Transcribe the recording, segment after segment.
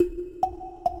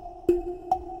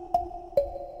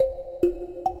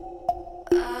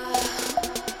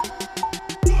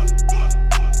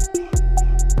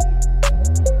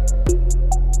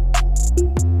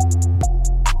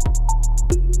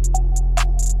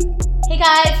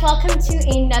guys, welcome to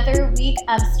another week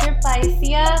of Strip by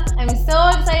Sia. I'm so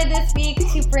excited this week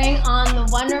to bring on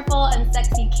the wonderful and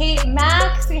sexy Kate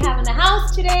Max we have in the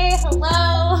house today.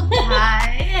 Hello.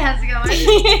 Hi, how's it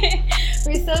going?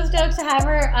 We're so stoked to have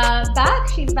her back.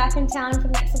 She's back in town for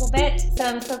the next little bit, so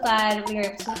I'm so glad we were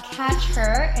able to catch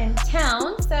her in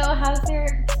town. So how's your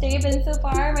stay been so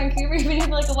far in Vancouver? You've been here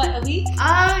for like a week?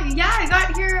 Yeah, I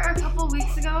got here a couple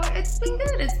weeks ago. It's been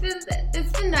good.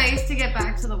 It's been nice to get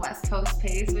back to the West Coast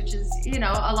pace, which is,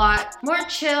 a lot more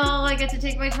chill. I get to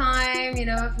take my time,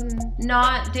 I've been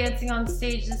not dancing on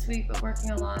stage this week, but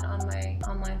working a lot on my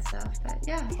online stuff. But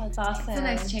yeah, that's awesome. It's a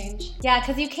nice change. Yeah,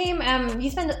 because you came, you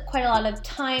spent quite a lot of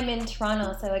time in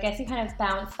Toronto, so I guess you kind of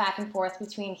bounce back and forth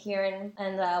between here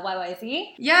and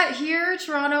YYZ. Yeah, here,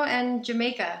 Toronto, and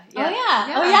Jamaica.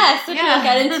 Yeah. Oh yes, which we'll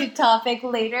get into topic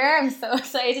later. I'm so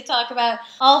excited to talk about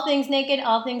all things naked,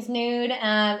 all things nude,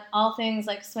 and all things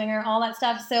like swinger, all that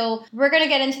stuff. So we're going to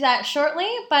get into that shortly,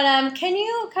 but can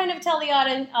you kind of tell the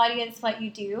audience what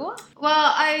you do?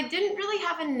 Well, I didn't really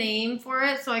have a name for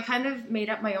it, so I kind of made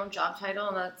up my own job title,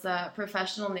 and that's a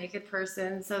professional naked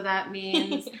person. So that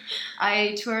means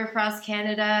I tour across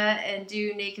Canada and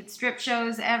do naked strip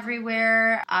shows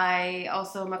everywhere. I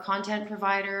also am a content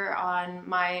provider on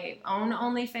my own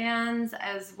OnlyFans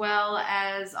as well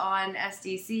as on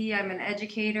SDC. I'm an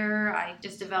educator. I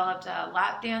just developed a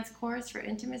lap dance course for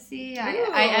intimacy.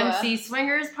 I MC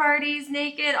swingers parties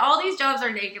naked. All these jobs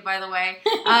are naked, by the way.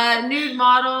 Nude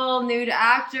model, nude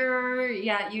actor,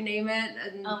 yeah, you name it,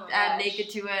 and add naked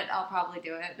to it, I'll probably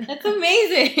do it. That's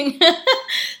amazing.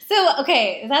 So,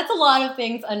 okay, that's a lot of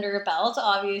things under your belt.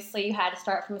 Obviously, you had to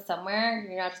start from somewhere.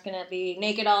 You're not just going to be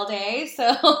naked all day.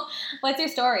 So, what's your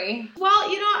story? Well,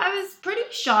 I was pretty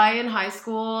shy in high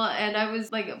school, and I was,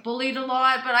 bullied a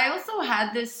lot, but I also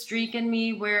had this streak in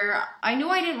me where I knew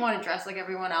I didn't want to dress like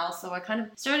everyone else, so I kind of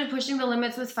started pushing the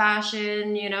limits with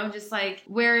fashion, just,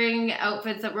 wearing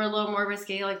outfits that were a little more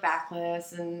risque, like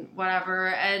backless and whatever,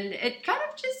 and it kind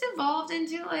of just evolved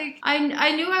into,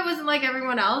 I knew I wasn't like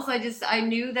everyone else. I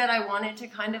knew that I wanted to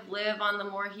kind of live on the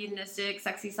more hedonistic,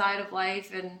 sexy side of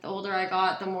life, and the older I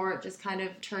got, the more it just kind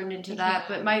of turned into that.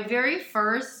 But my very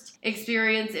first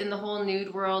experience in the whole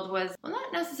nude world was, well,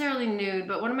 not necessarily nude,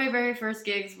 but one of my very first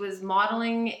gigs was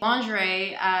modeling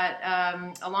lingerie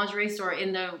at a lingerie store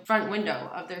in the front window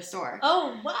of their store.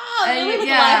 Oh, wow. Really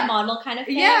a live model kind of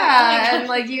thing. Yeah,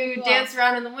 and you dance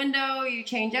around in the window, you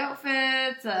change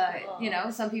outfits,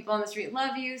 some people on the street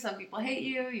love you, some people hate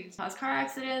you, you cause car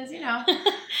accidents,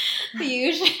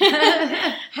 Huge.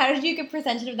 How did you get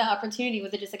presented with the opportunity?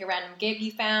 Was it just a random gig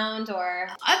you found, or?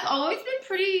 I've always been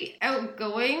pretty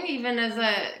outgoing, even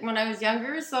when I was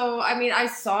younger. So, I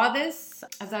saw this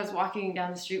as I was walking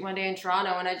down the street one day in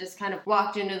Toronto, and I just kind of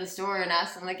walked into the store and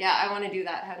asked them, I want to do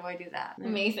that. How do I do that?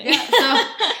 Amazing. Yeah, so,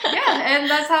 and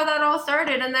that's how that all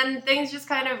started. And then things just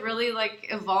kind of really,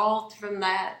 evolved from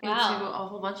that into a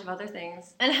whole bunch of other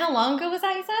things. And how long ago was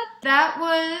that, you said? That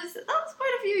was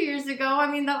quite a few years ago.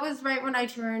 That was right when I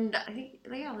turned, I think,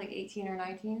 18 or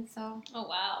 19, so. Oh,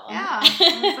 wow. Yeah,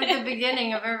 it's the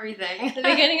beginning of everything. The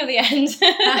beginning of the end.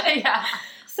 Yeah.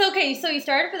 So, okay, so you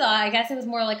started with that. I guess it was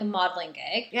more like a modeling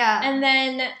gig. Yeah. And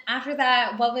then after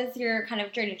that, what was your kind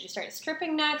of journey? Did you start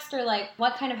stripping next, or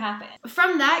what kind of happened?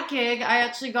 From that gig, I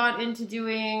actually got into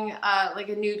doing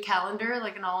a nude calendar,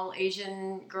 an all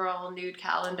Asian girl nude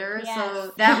calendar. Yes.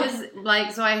 So that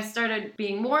was so I started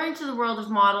being more into the world of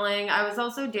modeling. I was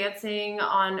also dancing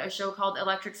on a show called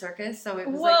Electric Circus. So it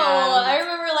was I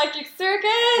remember Electric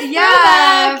Circus.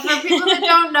 Yeah. For people that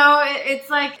don't know, it's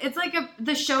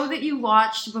the show that you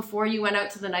watched before you went out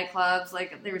to the nightclubs.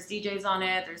 There was DJs on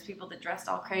it. There's people that dressed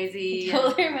all crazy. I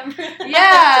totally remember that.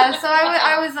 Yeah, so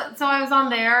I was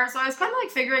on there. So I was kind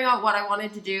of figuring out what I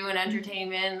wanted to do in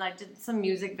entertainment. I did some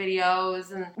music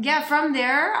videos, and yeah, from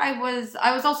there I was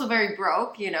also very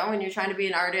broke. When you're trying to be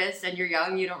an artist and you're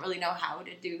young, you don't really know how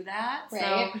to do that. Right.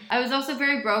 So I was also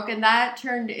very broke, and that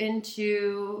turned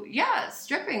into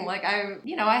stripping.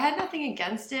 I had nothing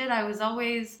against it. I was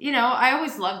always, I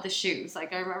always loved the shoes. I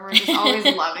remember just always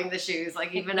loving the shoes,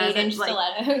 even as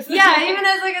stilettos. Yeah, even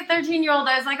as a 13-year-old,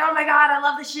 I was oh my god, I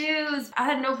love the shoes. I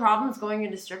had no problems going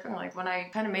into stripping. When I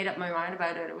kind of made up my mind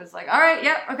about it, it was all right,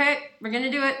 yeah, okay, we're gonna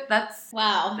do it. That's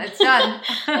done.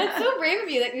 That's so brave of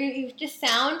you. You just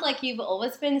sound like you've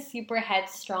always been super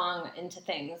headstrong into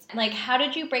things. How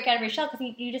did you break out of your shell?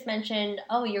 Because you just mentioned,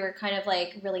 you were kind of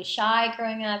really shy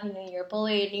growing up. You were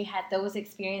bullied, and you had those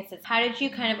experiences. How did you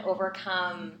kind of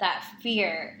overcome that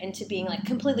fear into being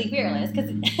completely fearless? Because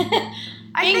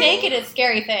Being naked is a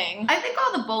scary thing. I think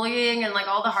all the bullying and like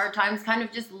all the hard times kind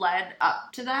of just led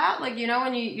up to that. Like, you know,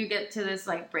 when you get to this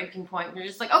like breaking point and you're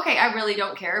just like, okay, I really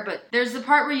don't care. But there's the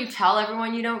part where you tell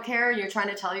everyone you don't care and you're trying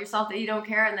to tell yourself that you don't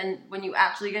care. And then when you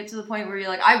actually get to the point where you're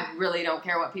like, I really don't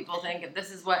care what people think. If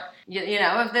this is what, you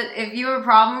know, if you have a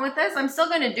problem with this, I'm still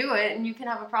going to do it and you can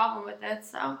have a problem with it.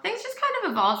 So things just kind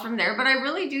of evolved from there. But I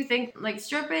really do think like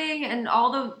stripping and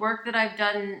all the work that I've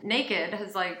done naked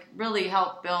has like really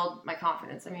helped build my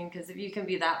confidence. I mean, because if you can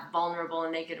be that vulnerable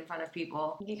and naked in front of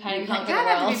people, you kind of have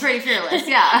to be pretty fearless.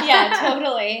 Yeah. Yeah,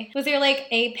 totally. Was there like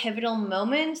a pivotal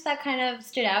moment that kind of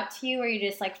stood out to you where you're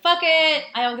just like, fuck it,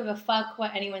 I don't give a fuck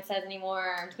what anyone says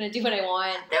anymore, I'm just gonna do what I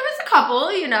want? There was a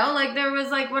couple, you know, like there was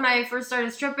like when I first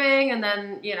started stripping and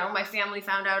then, you know, my family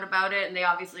found out about it and they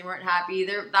obviously weren't happy.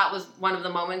 That was one of the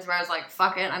moments where I was like,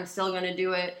 fuck it, I'm still gonna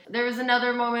do it. There was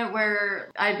another moment where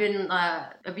I'd been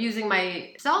abusing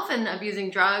myself and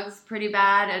abusing drugs pretty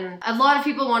bad, and a lot of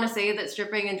people want to say that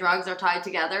stripping and drugs are tied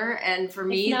together, and for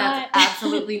me that's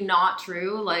absolutely not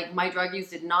true. Like my drug use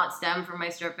did not stem from my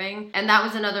stripping, and that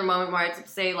was another moment where I'd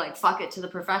say like fuck it to the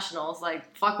professionals,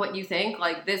 like fuck what you think,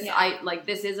 like this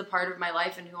this is a part of my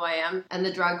life and who I am, and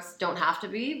the drugs don't have to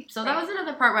be. So that was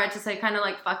another part where I had to say kind of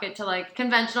like fuck it to like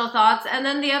conventional thoughts. And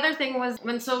then the other thing was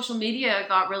when social media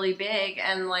got really big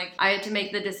and like I had to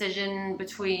make the decision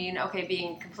between okay,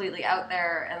 being completely out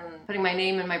there and putting my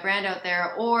name and my brand out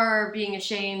there, or being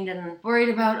ashamed and worried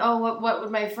about what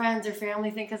would my friends or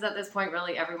family think, because at this point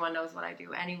really everyone knows what I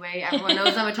do anyway. Everyone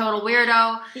knows I'm a total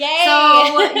weirdo. Yay!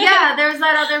 So yeah, there's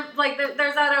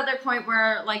that other point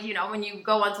where like, you know, when you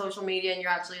go on social media and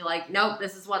you're actually like, nope,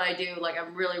 this is what I do, like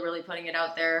I'm really putting it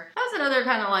out there. That was another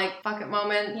kind of like fuck it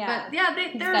moment. Yeah. But yeah,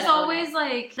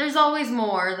 there's always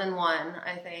more than one,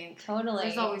 I think. Totally.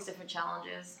 There's always different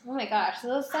challenges. Oh my gosh, so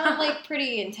those sound like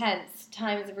pretty intense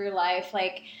times of your life.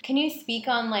 Like, can you speak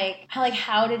on like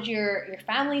how did your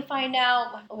family find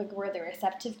out? Like, were they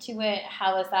receptive to it?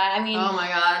 How was that? I mean, oh my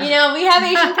god, you know, we have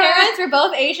Asian parents. We're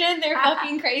both Asian. They're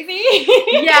fucking crazy.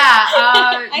 Yeah,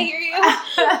 I hear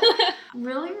you.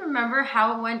 Really remember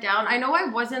how it went down. I know I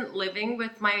wasn't living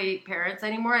with my parents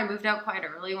anymore. I moved out quite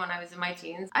early when I was in my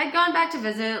teens. I'd gone back to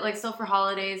visit, like still for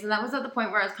holidays, and that was at the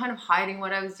point where I was kind of hiding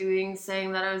what I was doing,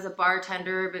 saying that I was a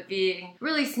bartender, but being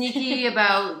really sneaky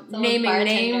about naming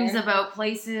names about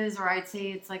places, or I'd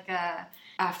say it's like a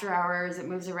after hours, it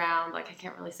moves around, like I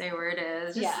can't really say where it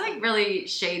is, just like really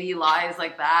shady lies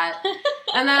like that.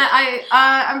 And then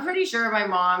I'm pretty sure my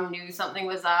mom knew something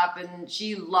was up, and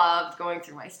she loved going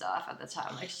through my stuff at the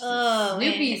time, like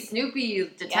she's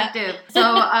Snoopy detective. Yep. So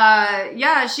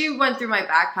yeah, she went through my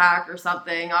backpack or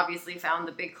something, obviously found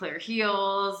the big clear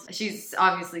heels. She's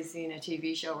obviously seen a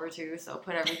TV show or two, so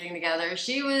put everything together.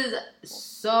 She was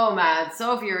so mad,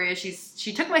 so furious.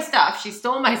 She took my stuff, she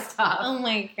stole my stuff. Oh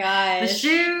my gosh.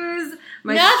 The shoes,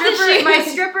 my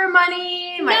stripper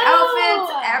money, my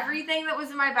outfits, everything that was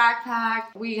in my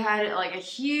backpack. We had like a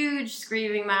huge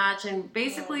screaming match, and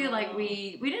basically like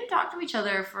we didn't talk to each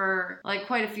other for like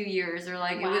quite a few years, or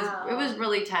like it was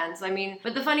really tense. I mean,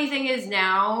 but the funny thing is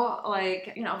now,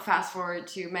 like, you know, fast forward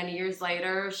to many years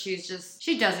later, she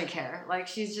doesn't care. Like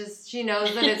she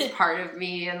knows that it's part of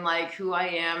me and like who I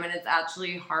am, and it's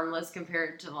actually harmless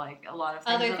compared to like a lot of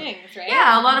things. Other things, right?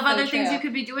 Yeah, a lot of other things you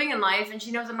could be doing in life, and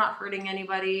she knows I'm not hurting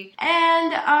anybody.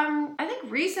 And I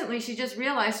think recently she just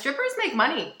realized strippers make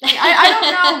money. Like, I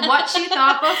don't know what she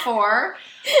thought before,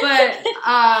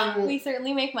 but we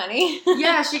certainly make money.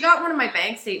 Yeah, she got one of my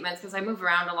bank statements because I move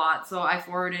around a lot, so I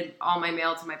forwarded all my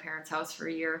mail to my parents' house for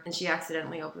a year, and she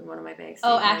accidentally opened one of my bank statements.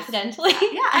 Oh, accidentally?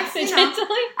 Yeah, accidentally.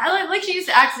 I like she used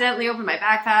to accidentally open my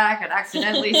backpack and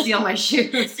accidentally steal my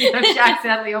shoes. You know, she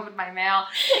accidentally opened my mail.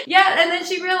 Yeah, and then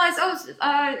she realized,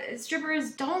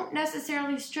 strippers don't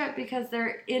necessarily strip because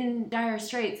they're in dire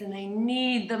straits and they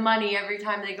need the money every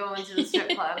time they go into the strip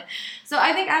club. So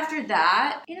I think after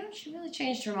that, you know, she really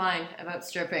changed her mind about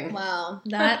stripping. Wow,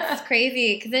 that's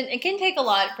crazy, because it can take a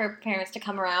lot for parents to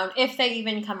come around, if they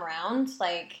even come around.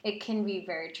 Like, it can be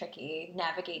very tricky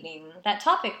navigating that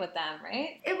topic with them,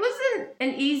 right? It wasn't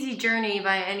an easy journey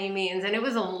by any means, and it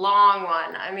was a long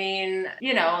one. I mean,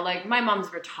 you know, like my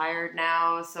mom's retired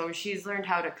now, so she's learned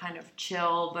how to kind of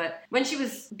chill, but when she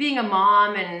was being a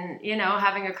mom and, you know,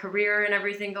 having a career and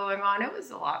everything going on, it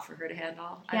was a lot for her to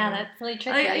handle. Yeah, that's really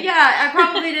tricky. I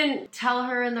probably didn't tell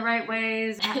her in the right way.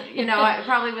 ways. You know, it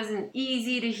probably wasn't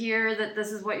easy to hear that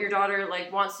this is what your daughter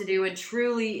like wants to do and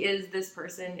truly is this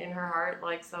person in her heart.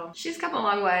 Like, so she's come a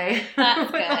long way.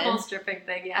 That's with good. the whole stripping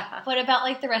thing, yeah. What about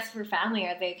like the rest of your family?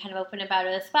 Are they kind of open about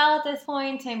it as well at this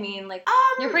point? I mean, like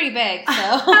you're pretty big,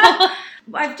 so.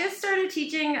 I've just started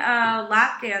teaching a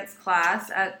lap dance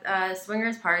class at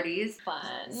swingers parties.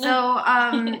 Fun. So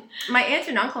my aunt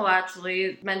and uncle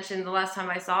actually mentioned the last time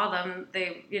I saw them,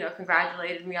 they, you know,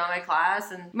 congratulated me on my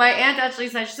class. And my aunt actually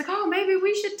said, she's like, oh, maybe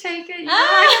we should take it. You know,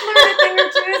 I can learn a thing or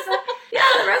two. So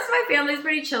yeah, the rest of my family's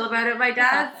pretty chill about it. My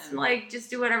dad's awesome. like, just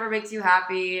do whatever makes you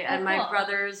happy. And my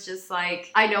brother's just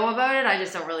like, I know about it. I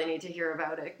just don't really need to hear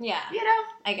about it. Yeah. You know?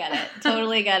 I get it.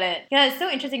 Totally get it. Yeah, it's so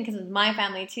interesting because with my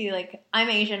family too, like I'm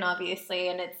Asian obviously,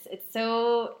 and it's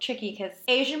so tricky because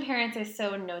Asian parents are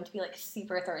so known to be like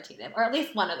super authoritative, or at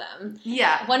least one of them.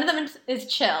 Yeah. One of them is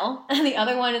chill, and the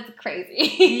other one is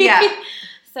crazy. Yeah.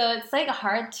 So it's like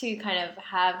hard to kind of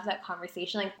have that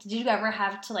conversation. Like, did you ever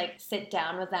have to like sit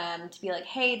down with them to be like,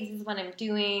 hey, this is what I'm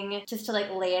doing, just to like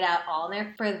lay it out all in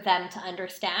there for them to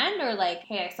understand? Or like,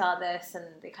 hey, I saw this, and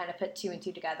they kind of put two and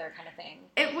two together kind of thing?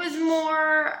 It was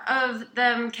more of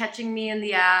them catching me in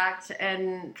the act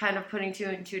and kind of putting two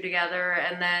and two together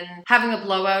and then having a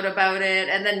blowout about it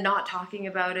and then not talking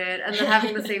about it and then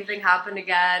having the same thing happen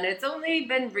again. It's only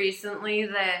been recently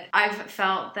that I've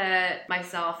felt that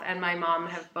myself and my mom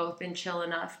have both been chill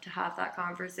enough to have that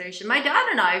conversation. My dad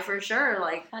and I, for sure,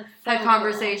 like had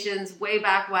conversations way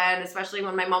back when, especially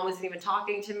when my mom wasn't even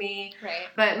talking to me. Right.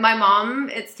 But my mom,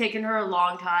 it's taken her a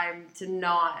long time to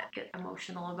not get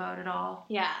emotional about it all.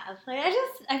 Yeah, like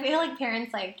I feel like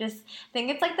parents like just think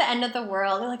it's like the end of the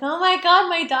world. They're like, oh my god,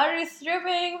 my daughter is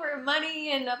stripping for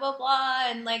money and blah blah blah,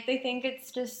 and like they think it's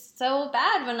just so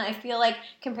bad. When I feel like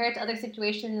compared to other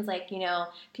situations, like, you know,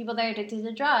 people that are addicted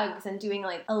to drugs and doing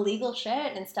like illegal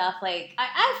shit and stuff, like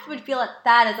I would feel like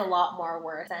that is a lot more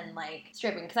worse than like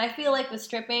stripping, because I feel like with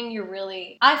stripping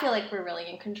I feel like we're really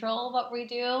in control of what we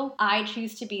do. I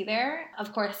choose to be there.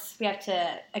 Of course, we have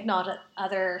to acknowledge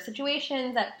other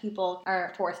situations that people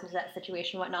are forced into that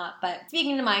situation, whatnot. But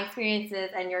speaking to my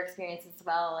experiences and your experiences as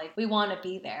well, like we want to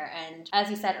be there. And as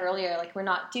you said earlier, like we're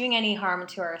not doing any harm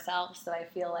to ourselves. So I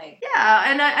feel like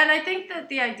and I think that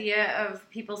the idea of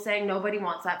people saying nobody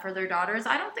wants that for their daughters,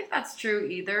 I don't think that's true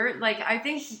either. Like I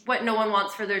think what no one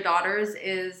wants for their daughters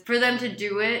is for them to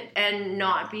do it and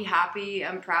not be happy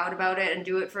and proud about it and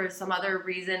do it for some other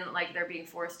reason, like they're being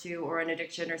forced to, or an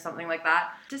addiction or something like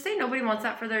that. To say nobody wants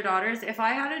that for their daughters, if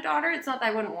I had a daughter, it's not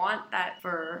that I wouldn't want that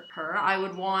for her. I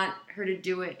would want her to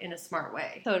do it in a smart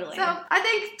way. Totally. So I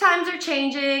think times are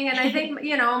changing, and I think,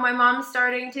 you know, my mom's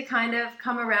starting to kind of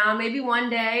come around. Maybe one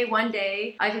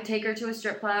day I could take her to a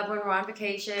strip club when we're on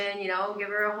vacation, you know, give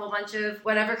her a whole bunch of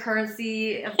whatever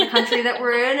currency of the country that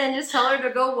we're in and just tell her to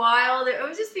go wild. It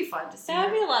would just be fun to see. That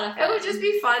would be a lot of fun. It would just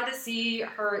be fun to see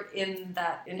her in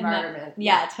that environment.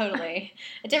 Yeah, totally.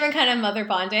 A different kind of mother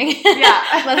bonding.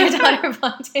 Yeah. Mother-daughter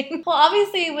bonding. Well,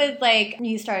 obviously with like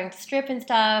you starting to strip and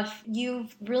stuff,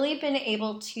 you've really been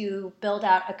able to build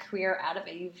out a career out of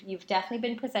it. You've definitely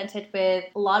been presented with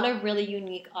a lot of really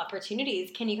unique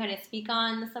opportunities. Can you kind of speak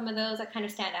on some of those that kind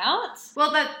of stand out?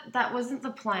 Well, that wasn't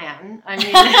the plan. I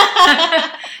mean,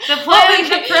 the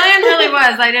plan really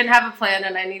was I didn't have a plan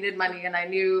and I needed money and I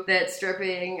knew that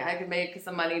stripping, I could make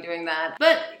some money doing that.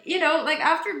 But, you know, like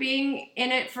after being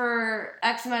in it for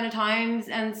X amount of times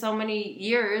and so many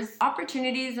years,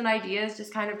 opportunities and ideas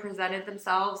just kind of presented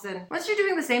themselves. And once you're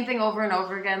doing the same thing over and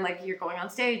over again, like you're going on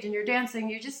stage and you're dancing,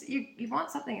 you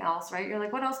want something else, right? You're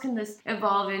like, what else can this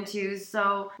evolve into?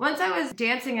 So once I was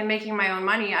dancing and making my own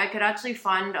money, I could actually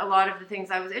fund a lot of the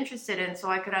things I was interested in. So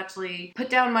I could actually put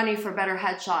down money for better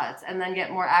headshots and then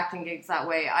get more acting gigs that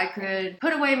way. I could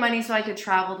put away money so I could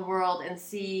travel the world and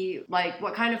see like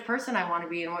what kind of person I want to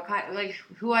be and what kind, like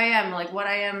who I am, like what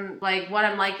I am, like what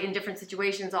I'm like in different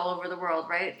situations all over the world,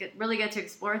 right? Really get to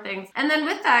explore things. And then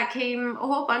with that came a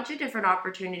whole bunch of different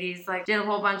opportunities. Like did a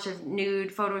whole bunch of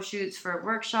nude photo shoots for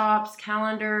workshops,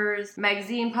 calendars,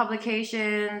 magazine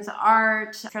publications,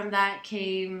 art. From that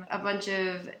came a bunch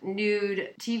of nude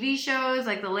TV shows,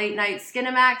 like the late night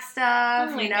Skinamax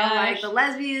stuff, you know, gosh. like the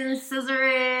lesbian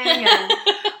scissoring and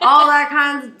all that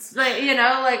kinds, like, you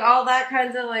know, like all that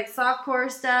kinds of like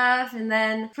softcore stuff. And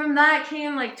then from that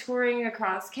came like touring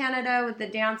across Canada with the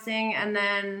dancing. And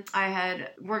then I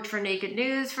had worked for Naked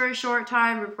News for a short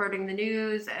time, reporting the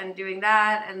news and doing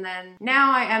that. And then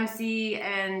now I MC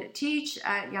and teach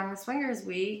at Young Swingers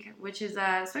Week, which is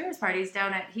swingers parties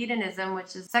down at Hedonism,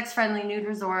 which is sex-friendly nude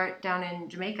resort down in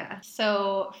Jamaica.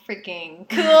 So freaking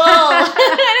cool.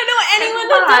 I don't know anyone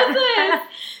that does this.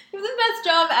 It's the best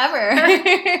job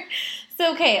ever.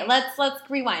 So okay, let's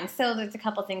rewind. So there's a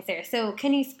couple things there. So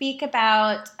can you speak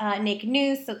about naked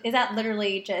news? So is that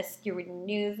literally just you're reading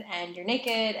news and you're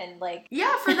naked and like?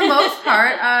 Yeah, for the most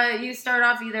part, you start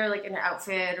off either like in an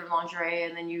outfit or lingerie,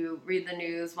 and then you read the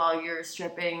news while you're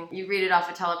stripping. You read it off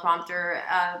a teleprompter.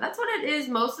 That's what it is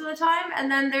most of the time.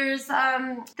 And then there's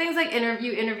things like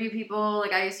interview people.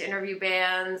 Like I used to interview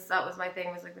bands. That was my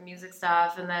thing, was like the music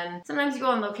stuff. And then sometimes you go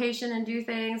on location and do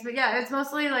things. But yeah, it's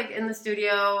mostly like in the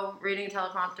studio, reading a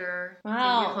teleprompter,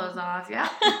 Wow. taking your clothes off. Yeah.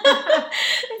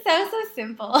 It sounds so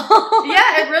simple.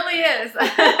 Yeah, it really is.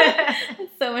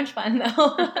 It's so much fun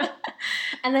though.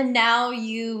 And then now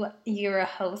you're a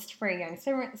host for a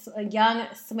Young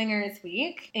Swingers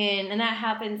Week, and that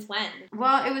happens when?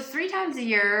 Well, it was 3 times a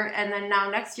year, and then now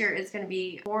next year it's going to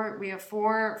be 4. We have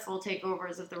 4 full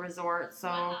takeovers of the resort, so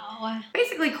wow.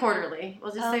 basically quarterly.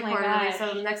 We'll just say quarterly. Gosh.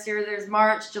 So next year there's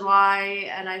March,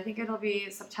 July, and I think it'll be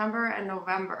September and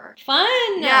November. Fun!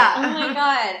 Yeah. Oh my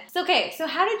god. So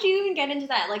how did you even get into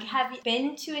that? Like, have you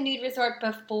been to a nude resort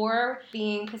before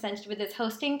being presented with this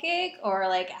hosting gig, or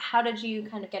like how did you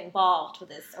kind of get involved with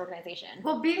this organization?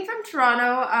 Well, being from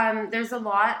Toronto, there's a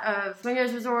lot of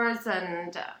swingers resorts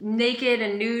and naked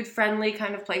and nude friendly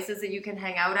kind of places that you can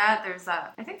hang out at. There's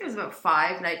I think there's about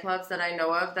 5 nightclubs that I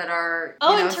know of that are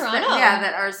in Toronto.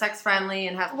 that are sex friendly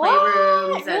and have What?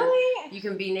 playrooms Really? and you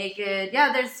can be naked.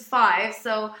 Yeah, there's 5.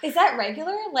 So is that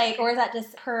regular, like, or is that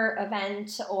just per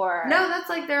event, or no? That's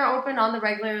like they're open on the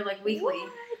regular, like weekly. What?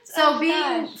 So Oh, being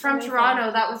gosh, from amazing.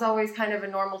 Toronto, that was always kind of a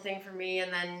normal thing for me.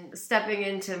 And then stepping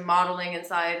into modeling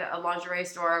inside a lingerie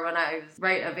store when I was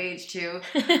right of age too,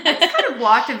 I just kind of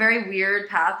walked a very weird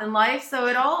path in life. So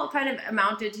it all kind of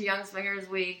amounted to Young Swingers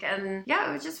Week. And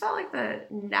yeah, it just felt like the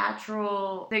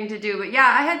natural thing to do. But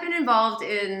yeah, I had been involved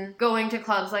in going to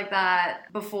clubs like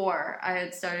that before I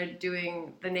had started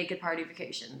doing the naked party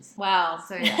vacations. Wow.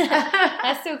 So yeah.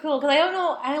 That's so cool, because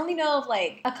I only know of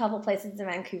like a couple places in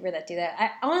Vancouver that do that. I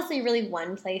honestly really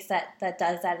one place that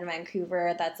does that in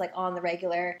Vancouver that's like on the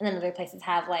regular, and then other places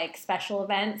have like special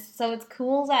events. So it's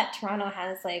cool that Toronto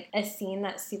has like a scene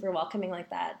that's super welcoming like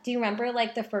that. Do you remember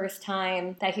like the first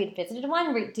time that you'd visited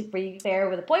one? Were you there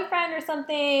with a boyfriend or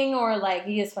something, or like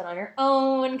you just went on your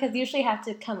own? Because usually you have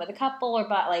to come with a couple or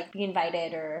like be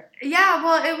invited or. Yeah,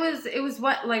 well, it was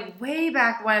what, like way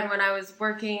back when I was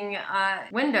working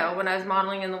window, when I was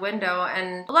modeling in the window,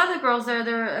 and a lot of the girls there,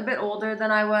 they're a bit older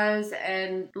than I was,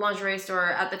 and the lingerie store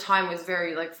at the time was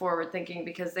very like forward thinking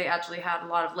because they actually had a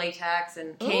lot of latex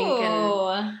and kink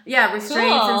and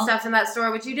restraints and Cool. stuff in that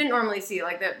store, which you didn't normally see.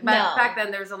 Like that back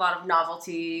then, there was a lot of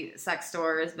novelty sex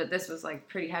stores, but this was like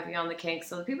pretty heavy on the kink.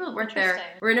 So the people that worked there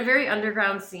were in a very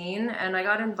underground scene, and I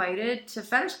got invited to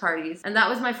fetish parties, and that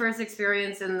was my first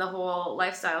experience in the whole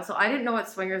lifestyle. So I didn't know what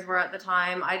swingers were at the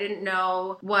time. I didn't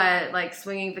know what like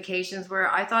swinging vacations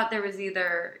were. I thought there was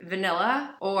either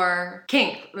vanilla or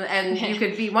kink, and you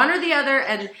could be one or the other,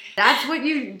 and that's what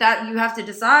you have to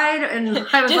decide. And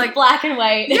I was just like, black and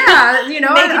white. yeah, you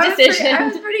know, Make a I decision.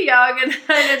 was pretty young, and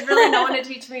I had really no one to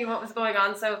teach me what was going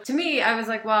on. So to me, I was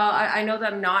like, well, I know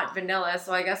that I'm not vanilla,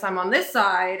 so I guess I'm on this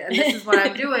side, and this is what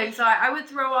I'm doing. So I would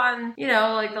throw on, you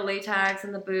know, like the latex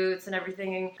and the boots and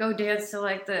everything, and go dance to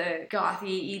like the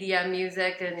gothy EDM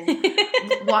music,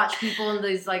 and watch people in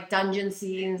these like dungeon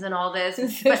scenes and all this. So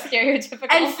stereotypical.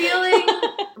 And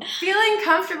feeling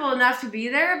comfortable enough to be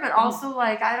there, but also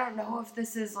like, I don't know if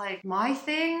this is like my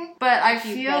thing, but I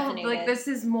feel resonated. like this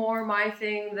is more my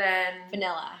thing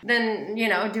vanilla. than, you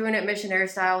know, doing it missionary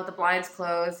style with the blinds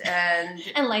closed and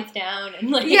And lights down and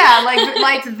like yeah, like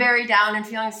lights very down and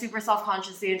feeling super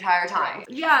self-conscious the entire time. Right.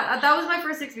 Yeah, that was my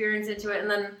first experience into it, and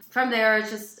then from there I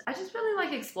just really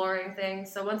like exploring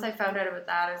things. So once I found out about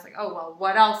that, I was like, oh well,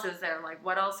 what else is there? Like,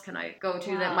 what else can I go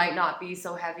to that might not be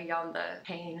so heavy on the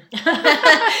pain?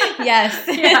 Yes.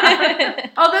 Yeah.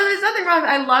 Although there's nothing wrong.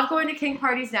 I love going to kink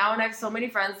parties now, and I have so many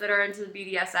friends that are into the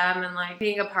BDSM and like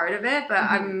being a part of it. But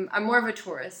I'm more of a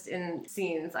tourist in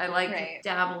scenes. I like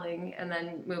dabbling and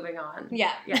then moving on.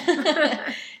 Yeah.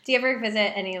 Yeah. Do you ever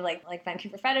visit any like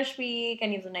Vancouver Fetish Week?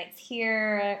 Any of the nights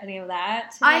here? Any of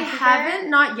that? I haven't,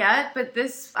 not yet. But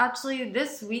this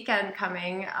weekend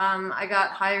coming, I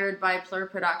got hired by Plur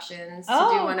Productions to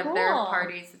do one of their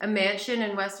parties. A mansion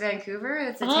in West Vancouver.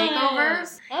 It's a takeover.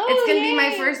 Oh, it's going to be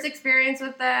my first experience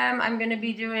with them. I'm going to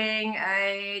be doing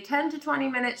a 10 to 20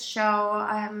 minute show.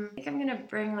 I think I'm going to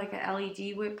bring like a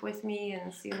LED whip with me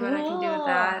and see what I can do with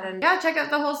that. And yeah, check out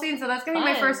the whole scene. So that's going to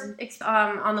be my first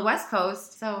on the West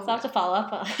Coast. So So I'll have to follow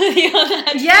up on you on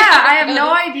that. Yeah, I have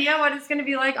no idea what it's going to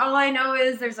be like. All I know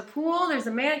is there's a pool, there's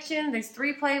a mansion, there's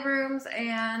 3 playrooms,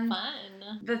 and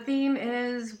Fun. the theme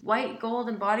is white, gold,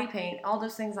 and body paint. All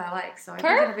those things I like, so I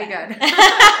Perfect. think it'll be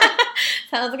good.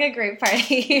 Sounds like a great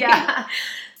party. Yeah.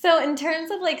 So in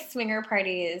terms of like swinger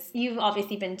parties, you've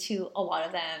obviously been to a lot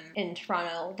of them in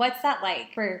Toronto. What's that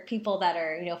like for people that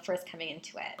are, you know, first coming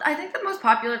into it? I think the most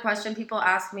popular question people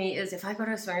ask me is, if I go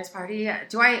to a swingers party,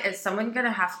 is someone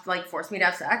gonna have to like force me to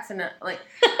have sex? And like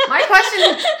my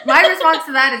response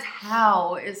to that is,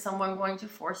 how is someone going to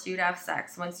force you to have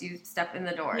sex once you step in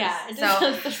the doors? Yeah, it so just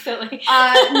sounds so silly.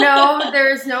 no,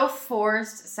 there's no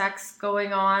forced sex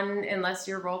going on unless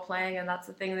you're role playing and that's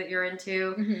the thing that you're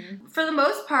into. Mm-hmm. For the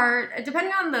most part,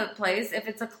 depending on the place, if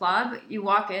it's a club, you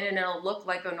walk in and it'll look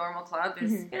like a normal club.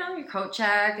 There's, you know, your coat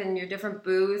check and your different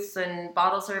booths and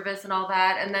bottle service and all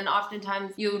that. And then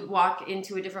oftentimes you would walk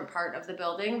into a different part of the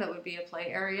building that would be a play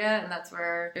area. And that's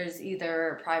where there's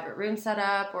either a private room set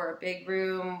up or a big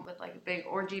room with like a big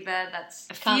orgy bed. That's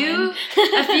a few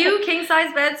king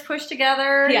size beds pushed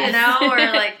together, yes. you know, or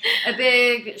like a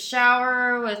big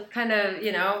shower with kind of,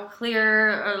 you know,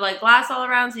 clear or like glass all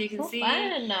around so you can see.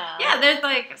 Fun. Yeah, there's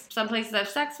like some places have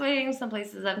sex wings, some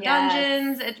places have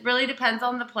dungeons. It really depends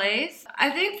on the place. I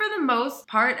think for the most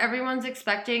part, everyone's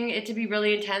expecting it to be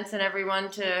really intense and everyone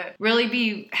to really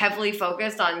be heavily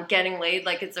focused on getting laid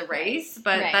like it's a race.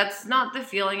 But that's not the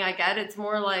feeling I get. It's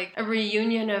more like a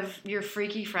reunion of your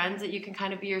freaky friends that you can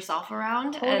kind of be yourself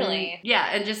around. Totally.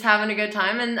 And just having a good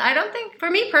time. And I don't think,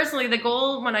 for me personally, the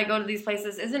goal when I go to these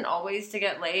places isn't always to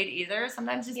get laid either.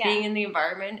 Sometimes just being in the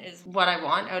environment is what I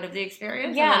want out of the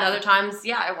experience. Yeah. And then other times,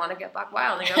 I want to get buck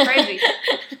wild and go crazy.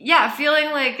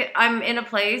 Feeling like I'm in a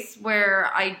place where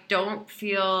I don't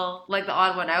feel like the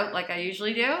odd one out like I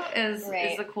usually do is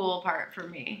the cool part for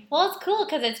me. Well, it's cool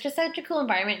because it's just such a cool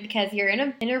environment because you're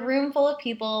in a room full of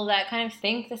people that kind of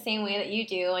think the same way that you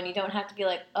do, and you don't have to be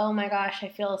like, oh my gosh, I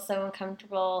feel so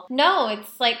uncomfortable. No,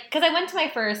 it's like, because I went to my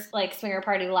first like swinger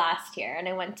party last year, and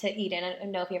I went to Eden. I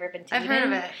don't know if you've ever been to Eden. I've heard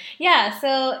of it. Yeah,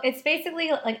 so it's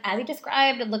basically like as you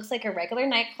described, it looks like a regular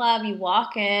nightclub. You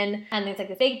walk in, and there's like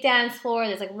a big dance floor,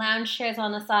 there's like lounge chairs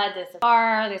on the side, there's a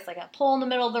bar, there's like a pole in the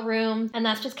middle of the room, and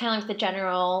that's just kind of like the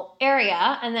general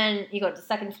area. And then you go to the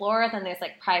second floor, then there's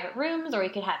like private rooms, or you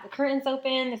could have the curtains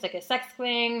open, there's like a sex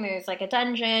swing, there's like a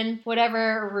dungeon,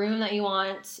 whatever room that you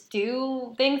want to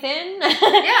do things in.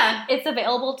 Yeah. It's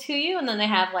available to you, and then they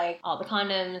have like all the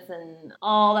condoms and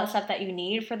all that stuff that you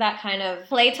need for that kind of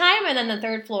playtime. And then the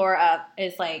third floor up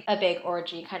is like a big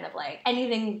orgy, kind of like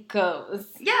anything goes.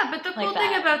 Yeah, but the cool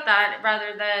thing about that,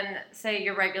 rather than say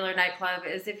your regular nightclub,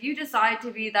 is if you decide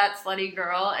to be that slutty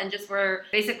girl and just wear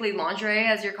basically lingerie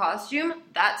as your costume,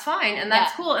 that's fine and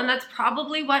that's cool, and that's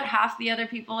probably what half the other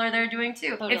people are there doing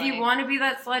too. Totally. If you want to be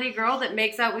that slutty girl that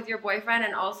makes out with your boyfriend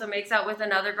and also makes out with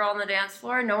another girl on the dance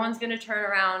floor, no one's going to turn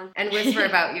around and whisper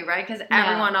about you, right? Because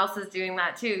everyone else is doing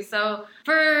that too. So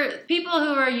for people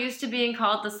who are used to being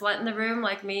called the slut in the room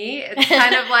like me, it's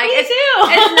kind of like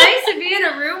it's nice to be in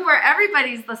a room where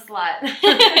everybody's the slut.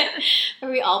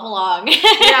 Where we all belong.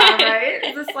 Yeah, right?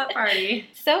 It's a slut party.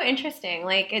 So interesting.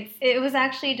 Like it was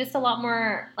actually just a lot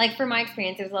more, like for my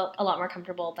experience, it was a lot more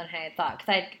comfortable than I had thought.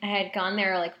 Because I had gone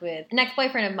there like with an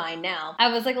ex-boyfriend of mine now.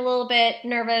 I was like a little bit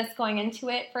nervous going into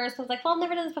it first. I was like, well, I've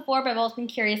never done this before, but I've always been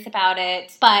curious about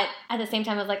it. But at the same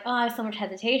time, I was like, oh, I have so much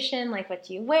hesitation. Like, what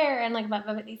do you wear? And like,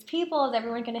 about these people, is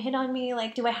everyone going to hit on me?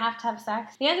 Like, do I have to have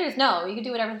sex? The answer is no. You can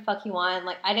do whatever the fuck you want.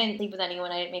 Like, I didn't sleep with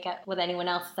anyone. I didn't make out with anyone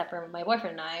else except for my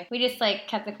boyfriend and I. We just like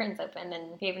kept the curtains open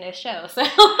and gave a nice show. So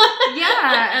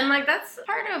yeah, and like that's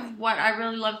part of what I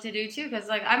really love to do too, because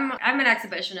like I'm an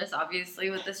exhibitionist, obviously,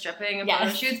 with the stripping and photo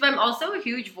shoots, but I'm also a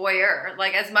huge voyeur.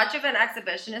 Like, as much of an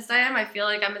exhibitionist I am, I feel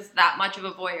like I'm that much of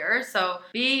a voyeur. So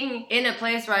being in a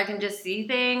place where I can just see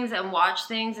things and watch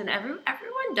things, and everyone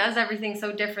does everything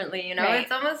so differently, you know? Right.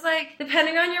 It's almost like,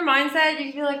 depending on your mindset,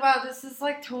 you can be like, wow, this is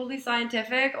like totally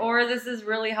scientific, or this is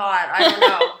really hot. I don't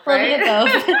know, right?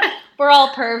 Both. We're all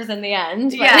pervs in the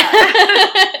end. But.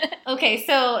 Yeah. Okay,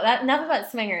 so enough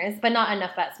about swingers, but not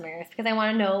enough about swingers, because I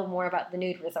want to know more about the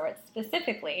nude resorts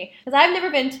specifically, because I've never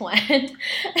been to one.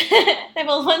 I've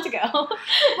always wanted to go.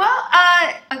 Well,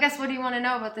 I guess, what do you want to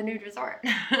know about the nude resort?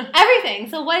 Everything.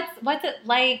 So what's it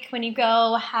like when you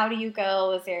go? How do you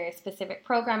go? Is there a specific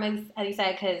program, as you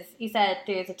said? Because you said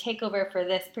there's a takeover for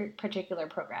this particular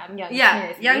program, Young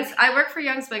Swingers Week. I work for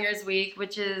Young Swingers Week,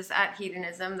 which is at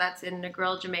Hedonism. That's in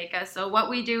Negril, Jamaica. So what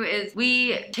we do is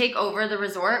we take over the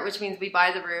resort, which means we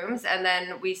buy the rooms and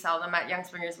then we sell them at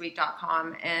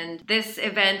youngswingersweek.com. And this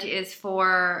event is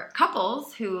for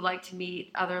couples who like to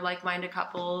meet other like-minded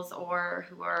couples, or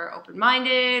who are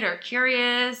open-minded or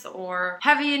curious or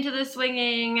heavy into the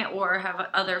swinging, or have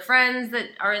other friends that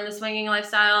are in the swinging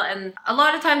lifestyle. And a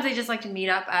lot of times they just like to meet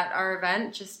up at our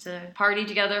event just to party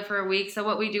together for a week. So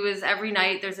what we do is every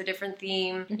night there's a different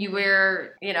theme. You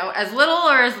wear, as little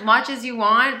or as much as you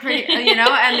want,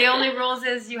 and the only rules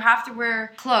is you have to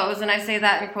wear clothes, and I say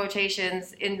that in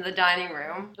quotations, in the dining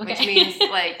room, which means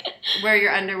like wear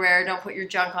your underwear, don't put your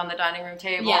junk on the dining room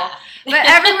table. Yeah. But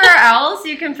everywhere else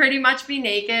you can pretty much be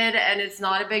naked and it's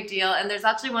not a big deal. And there's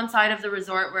actually one side of the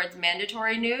resort where it's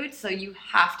mandatory nude, so you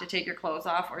have to take your clothes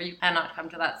off or you cannot come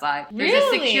to that side. There's a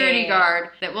security guard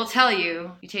that will tell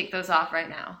you take those off right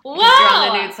now. Wow. Because you're on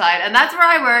the nude side. And that's where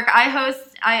I work.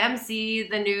 I MC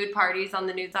the nude parties on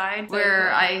the nude side,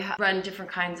 where I run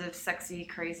different kinds of sexy,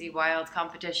 crazy, wild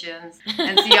competitions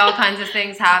and see all kinds of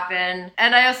things happen.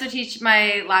 And I also teach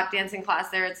my lap dancing class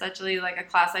there. It's actually like a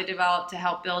class I developed to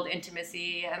help build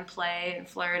intimacy and play and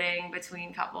flirting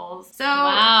between couples. So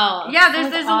wow, yeah,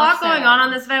 there's a lot going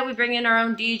on this event. We bring in our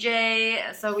own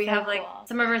DJ, so we have like cool.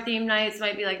 Some of our theme nights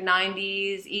might be like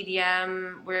 90s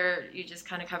EDM, where you just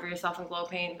kind of cover yourself in glow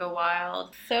paint and go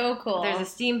wild. So cool. There's a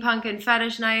steampunk and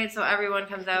fetish night, so everyone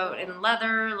comes out in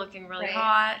leather looking really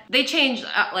hot. They change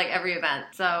like every event.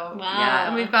 So yeah,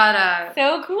 and we've got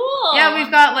so cool. Yeah,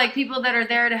 we've got like people that are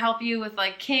there to help you with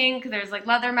like kink. There's like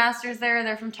leather masters there.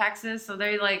 They're from Texas, so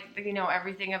they like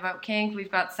everything about kink.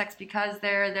 We've got Sex Because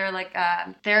there. They're like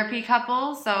therapy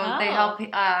couples, so they help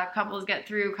couples get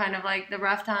through kind of like the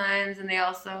rough times, and they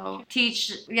also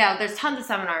teach. Yeah, there's tons of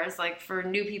seminars like for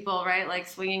new people, right? Like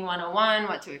Swinging 101,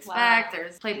 what to expect.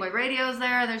 There's Playboy Radios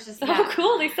there. There's just so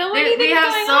cool. There's so many things we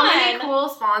have going so on. many cool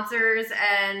sponsors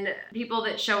and people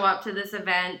that show up to this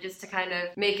event just to kind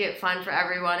of make it fun for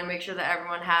everyone and make sure that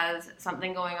everyone has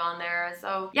something going on there.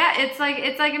 So yeah, it's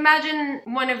like imagine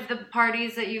one of the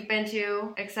parties that you've been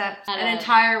to, except an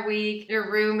entire week.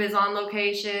 Your room is on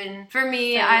location. For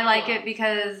me, I like it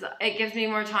because it gives me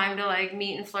more time to like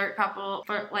meet and flirt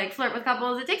with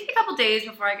couples. It takes me a couple days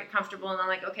before I get comfortable and I'm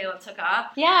like, okay, let's hook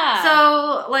up. Yeah.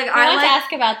 So like I want to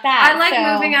ask about that. I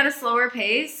like moving at a slower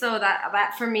pace, so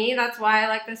that for me, that's why I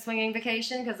like the swinging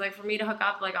vacation, because like for me to hook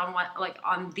up like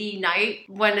on the night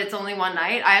when it's only one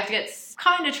night, I have to get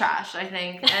kind of trashed, I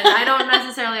think, and I don't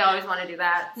necessarily always want to do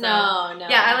that. So, no.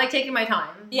 Yeah, I like taking my time.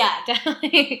 Yeah,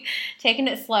 definitely taking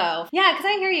it slow. Yeah, because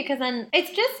I hear you. Because then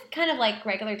it's just kind of like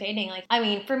regular dating. Like, I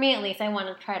mean, for me at least, I want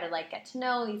to try to like get to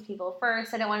know these people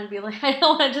first. I don't want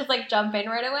to just like jump in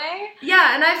right away.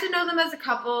 Yeah, and I have to know them as a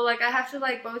couple. Like, I have to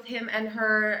like both him and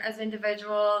her as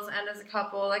individuals and as a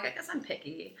couple. Like, I guess I'm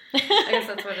picky. I guess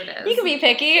that's what it is. You can be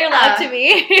picky. You're allowed to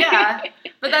be. Yeah,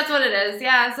 but that's what it is.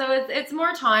 Yeah, so it's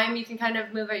more time. You can kind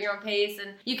of move at your own pace,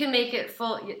 and you can make it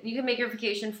full. You can make your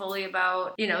vacation fully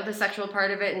about the sexual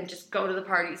part of it, and just go to the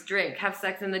parties, drink, have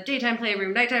sex in the daytime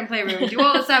playroom, nighttime playroom, do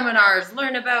all the seminars,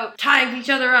 learn about tying each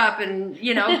other up, and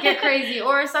get crazy.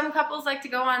 Or some couples like to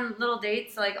go on little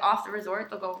dates, like off the resort.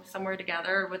 They'll go somewhere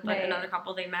together with like another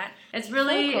couple they met. It's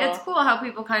really it's cool how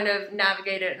people kind of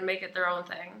navigate it and make it their own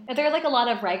thing. Are there like a lot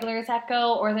of regulars that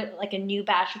go, or is it like a new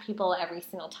batch of people every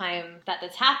single time that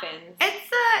this happens?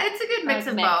 It's a good mix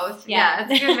of both. Yeah,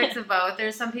 it's a good mix of both.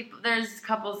 There's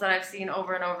couples that I've seen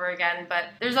over and over again, but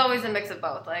there's always a mix of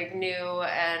both, like new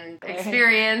and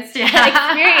experienced.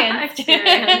 Yeah,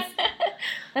 experienced.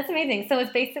 That's amazing. So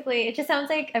it's basically, it just sounds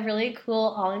like a really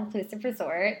cool all-inclusive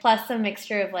resort, plus a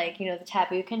mixture of like, the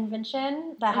Taboo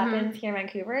convention that happens here in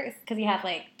Vancouver, because you have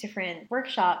like different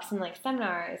workshops and like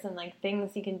seminars and like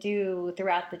things you can do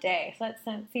throughout the day. So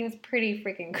that seems pretty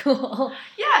freaking cool.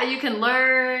 Yeah, you can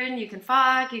learn, you can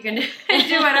fuck, you can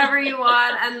do whatever you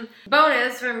want. And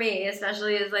bonus for me,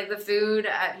 especially, is like the food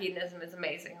at Hedonism is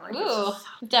amazing. Like, ooh,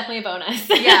 definitely a bonus.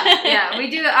 Yeah.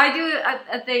 I do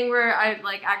a thing where I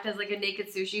like act as like a naked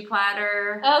sushi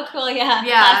platter. Oh, cool, yeah.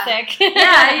 Classic.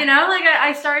 Yeah, like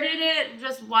I started it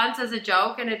just once as a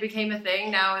joke and it became a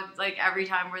thing. Now it's like every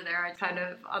time we're there, I kind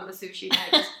of on the sushi night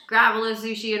just grab a little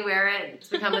sushi and wear it. It's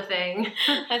become a thing.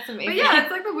 That's amazing. But yeah,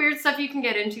 it's like the weird stuff you can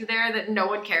get into there that no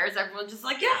one cares. Everyone's just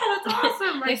like, yeah, that's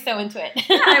awesome. Like, they're so into it.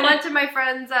 Yeah, I went to my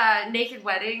friend's naked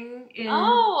wedding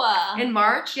in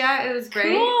March. Yeah, it was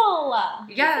great. Cool.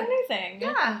 Yeah. That's amazing.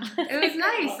 Yeah, it was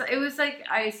nice. Cool. It was like,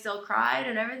 I still cried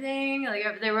and everything.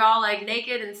 Like, they were all like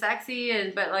naked and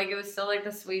sexy, but like it was still like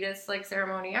the sweetest like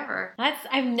ceremony ever.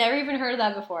 I've never even heard of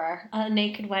that before. A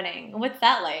naked wedding. What's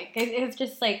that like? It's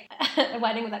just like a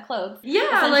wedding without clothes.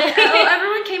 Yeah, like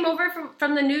everyone came over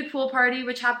from the nude pool party,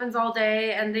 which happens all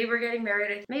day, and they were getting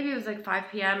married. Maybe it was like 5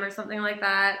 p.m. or something like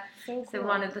that. So cool. They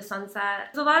wanted the sunset.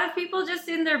 There's a lot of people just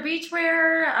in their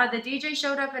beachwear. The DJ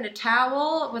showed up in a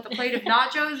towel with a plate of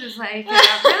nachos. It was like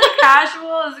really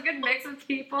casual. It was a good mix of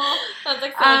people. Sounds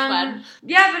like so much fun.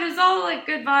 Yeah, but it was all like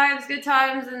good vibes, good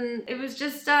times, and it was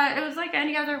just it was like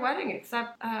any other wedding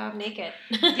except naked.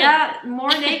 Yeah, more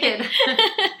naked.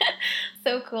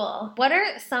 So cool. What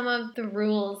are some of the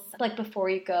rules, like, before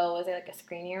you go? Is there, like, a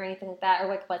screening or anything like that? Or,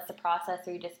 like, what's the process?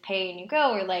 Or you just pay and you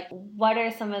go? Or, like, what are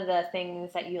some of the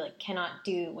things that you, like, cannot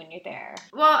do when you're there?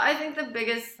 Well, I think the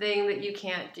biggest thing that you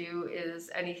can't do is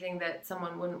anything that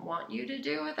someone wouldn't want you to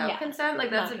do without consent.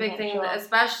 Like, that's a big thing,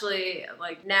 especially,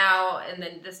 like, now in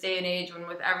this day and age when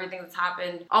with everything that's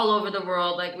happened all over the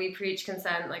world, like, we preach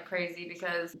consent like crazy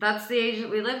because that's the age that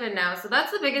we live in now. So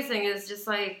that's the biggest thing is just,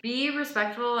 like, be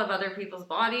respectful of other people's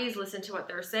bodies, listen to what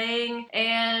they're saying,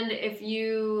 and if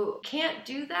you can't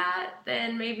do that,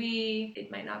 then maybe it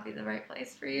might not be the right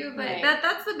place for you. But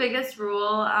that's the biggest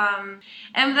rule,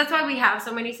 and that's why we have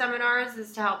so many seminars,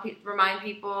 is to help remind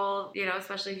people, you know,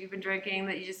 especially if you've been drinking,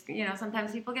 that you just, you know,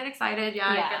 sometimes people get excited,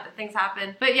 things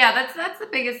happen. But yeah, that's the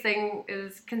biggest thing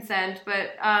is consent.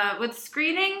 But with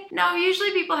screening, no,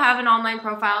 usually people have an online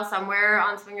profile somewhere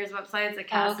on swingers websites like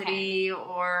Cassidy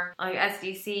or like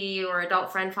SDC or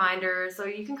Adult Friend Finder. So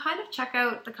you can kind of check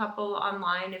out the couple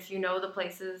online if you know the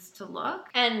places to look.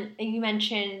 And you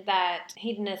mentioned that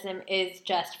hedonism is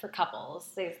just for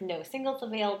couples. There's no singles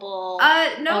available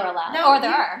no, or allowed. No, or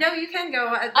there are. No, you can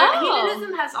go.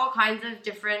 Hedonism has all kinds of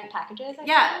different packages, I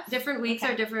suppose? Different weeks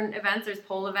or different events. There's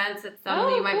pole events that some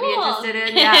Oh, you might cool. be interested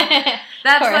in. Yeah.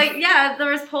 That's Of course. like,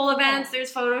 there's pole events,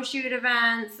 there's photo shoot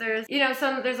events, there's, you know,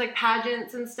 there's like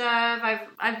pageants and stuff.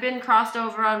 I've been crossed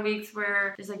over on weeks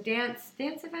where there's like dance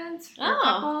events for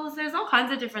couples. There's all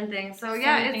kinds of different things. So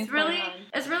it's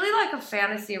really like a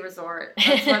fantasy resort.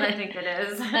 That's what I think it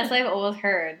is. That's what I've always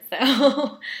heard.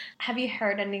 So have you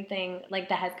heard anything like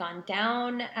that has gone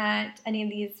down at any of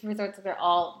these resorts? Or they're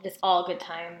all good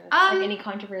times? Like any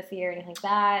controversy or anything like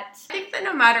that? I think that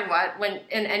no matter what, when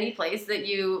in any place that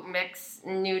you mix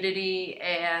nudity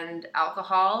and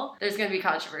alcohol, there's going to be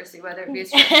controversy, whether it be a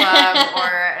strip club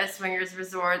or a swingers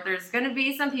resort. There's going to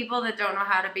be some people that don't know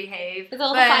how to behave. There's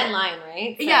a fine line,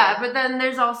 right? So. Yeah, but then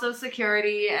there's also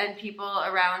security and people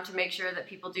around to make sure that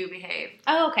people do behave.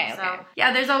 Oh, okay. So,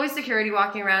 there's always security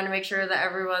walking around to make sure that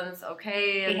everyone's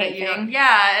okay. And behaving.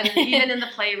 and even in the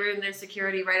playroom, there's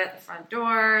security right at the front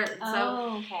door.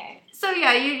 Okay. So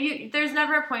you there's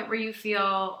never a point where you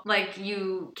feel like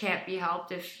you can't be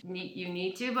helped if you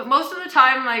need to. But most of the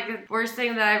time, like, the worst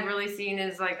thing that I've really seen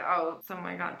is like,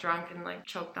 someone got drunk and like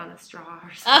choked on a straw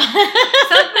or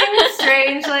something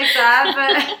strange like that.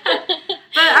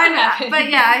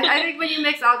 I think when you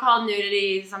mix alcohol and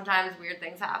nudity, sometimes weird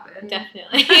things happen.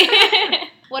 Definitely.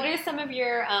 What are some of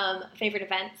your favorite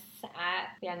events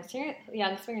at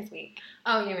Young Swingers Week?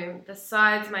 Oh, you mean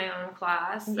besides my own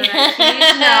class that I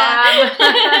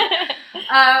teach? No,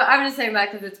 I'm just saying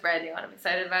that because it's brand new and I'm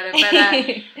excited about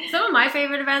it. But some of my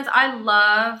favorite events, I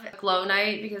love Glow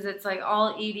Night because it's like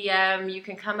all EDM. You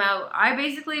can come out. I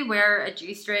basically wear a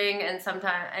G-string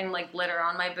and like glitter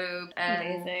on my boob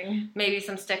and maybe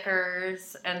some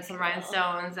stickers and some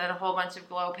rhinestones and a whole bunch of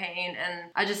glow paint.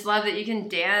 And I just love that you can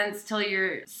dance till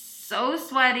you're so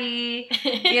sweaty,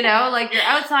 you know, like you're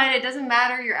outside, it doesn't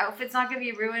matter, your outfit's not going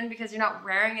to be ruined because you're not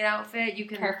wearing an outfit. You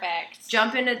can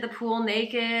jump into the pool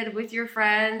naked with your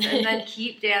friends and then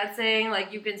keep dancing.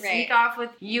 Like, you can sneak off with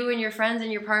you and your friends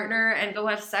and your partner and go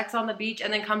have sex on the beach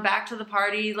and then come back to the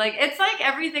party. Like, it's like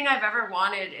everything I've ever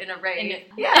wanted in a rave.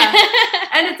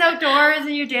 And it's outdoors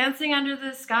and you're dancing under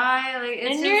the sky. Like,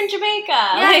 you're in Jamaica.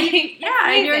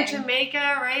 And you're in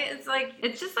Jamaica, right?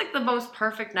 It's just like the most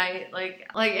perfect night. Like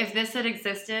if this had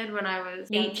existed when I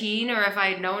was 18, or if I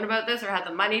had known about this or had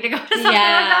the money to go to something like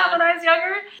that when I was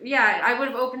younger, I would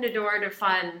have opened a door to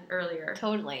fun earlier.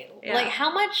 Totally. Like,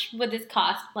 how much would this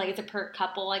cost? Like, is it per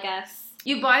couple, I guess?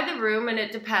 You buy the room, and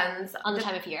it depends. On the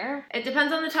time of year? It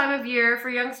depends on the time of year. For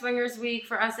Young Swingers Week,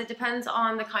 for us, it depends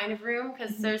on the kind of room,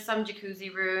 because there's some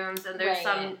jacuzzi rooms, and there's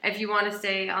some, if you want to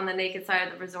stay on the naked side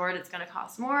of the resort, it's going to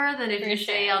cost more than if you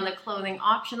stay on the clothing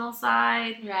optional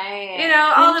side. Right. You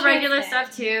know, all the regular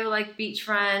stuff, too, like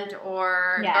beachfront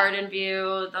or garden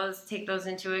view, take those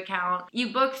into account.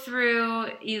 You book through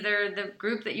either the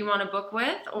group that you want to book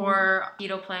with or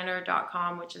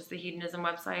hedoplanner.com, which is the hedonism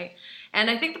website. And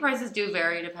I think the prices do do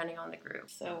vary depending on the group.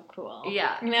 So cool.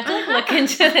 Yeah. I'm going to have to look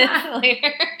into this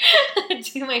later.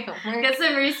 Do my homework. Get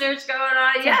some research going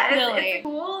on. Yeah, Definitely. it's a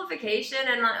cool vacation,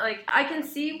 and like I can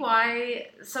see why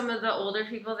some of the older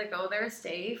people that go there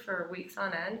stay for weeks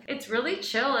on end. It's really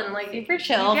chill and like super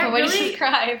chill for what you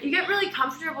described. You get really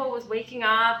comfortable with waking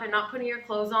up and not putting your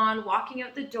clothes on, walking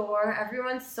out the door.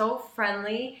 Everyone's so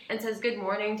friendly and says good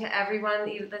morning to everyone,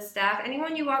 even the staff.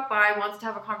 Anyone you walk by wants to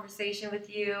have a conversation with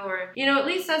you, or at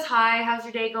least says hi, how's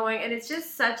your day going? And it's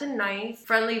just such a nice,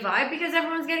 friendly vibe because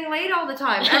everyone's getting laid all the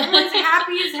time. Everyone's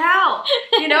happy as hell.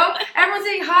 Everyone's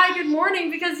saying hi, good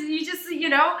morning, because you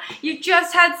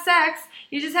just had sex.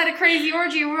 You just had a crazy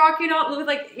orgy. You're walking out with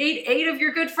like eight of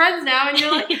your good friends now, and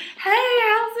you're like, hey,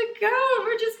 how's it going?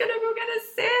 We're just gonna go get a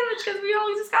sandwich because we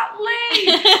all just got laid.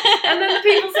 And then the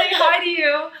people saying hi to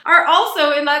you are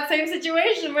also in that same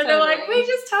situation where they're like, we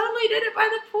just totally did it by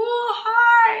the pool.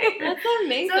 Hi. That's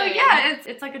amazing. So yeah,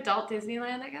 it's like adult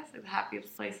Disneyland, I guess. Like the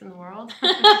happiest place in the world.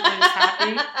 Everybody's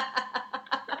happy.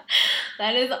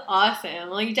 That is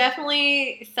awesome. Well, you're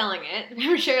definitely selling it.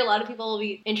 I'm sure a lot of people will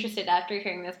be interested after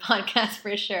hearing this podcast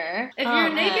for sure. If you're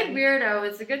a naked weirdo,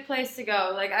 it's a good place to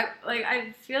go.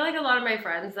 I feel like a lot of my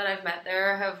friends that I've met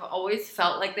there have always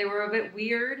felt like they were a bit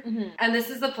weird. Mm-hmm. And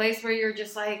this is the place where you're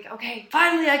just like, okay,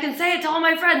 finally I can say it to all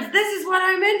my friends. This is what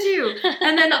I'm into.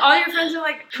 And then all your friends are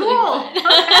like, cool,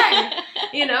 okay.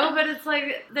 But it's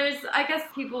like there's, I guess,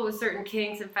 people with certain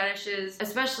kinks and fetishes,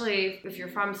 especially if you're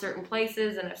from certain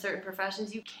places and have certain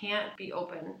professions, you can't be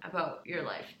open about your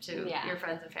life to your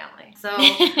friends and family. So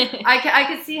I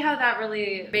could see how that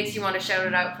really makes you want to shout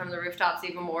it out from the rooftops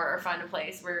even more, or find a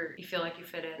place where you feel like you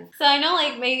fit in. So I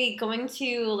know maybe going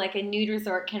to a nude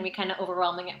resort can be kind of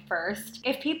overwhelming at first.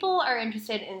 If people are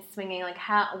interested in swinging,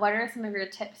 what are some of your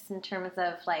tips in terms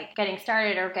of getting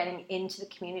started or getting into the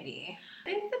community? I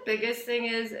think the biggest thing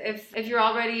is if you're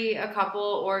already a couple,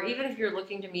 or even if you're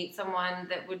looking to meet someone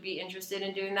that would be interested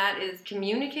in doing that, is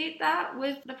communicate that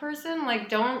with the person.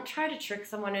 Don't try to trick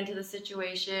someone into the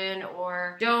situation,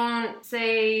 or don't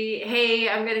say, hey,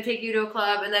 I'm going to take you to a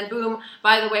club, and then boom,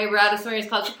 by the way, we're at a swingers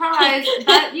club, surprise.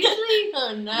 That usually,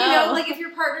 oh no. If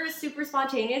your partner is super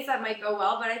spontaneous, that might go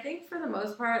well, but I think for the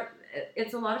most part,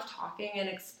 it's a lot of talking and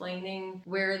explaining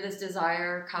where this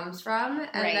desire comes from,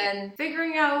 and then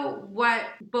figuring out what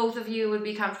both of you would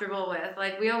be comfortable with.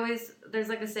 There's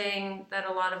a saying that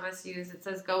a lot of us use. It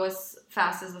says, go as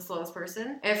fast as the slowest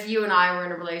person. If you and I were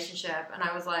in a relationship and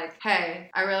I was like, hey,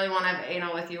 I really want to have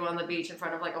anal with you on the beach in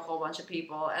front of a whole bunch of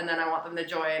people, and then I want them to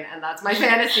join, and that's my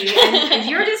fantasy. And if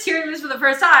you're just hearing this for the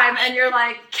first time and you're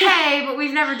like, okay, but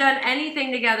we've never done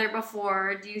anything together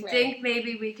before, do you think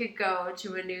maybe we could go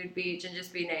to a nude beach and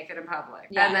just be naked in public?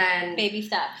 Yeah. And then baby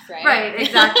steps, right? Right,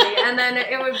 exactly. And then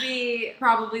it would be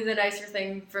probably the nicer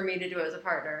thing for me to do as a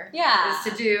partner. Yeah.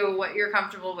 Is to do what you're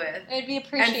comfortable with. It'd be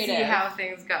appreciative. And see how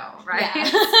things go, right? Yeah.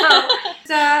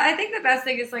 So I think the best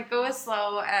thing is go as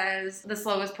slow as the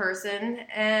slowest person,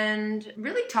 and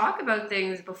really talk about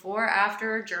things before,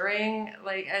 after, during,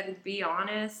 and be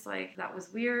honest. That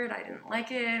was weird, I didn't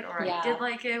like it, or I did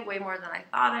like it way more than I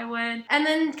thought I would. And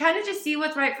then kind of just see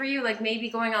what's right for you. Maybe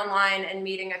going online and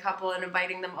meeting a couple and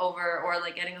inviting them over, or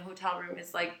getting a hotel room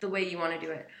is the way you want to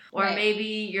do it. Or maybe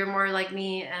you're more like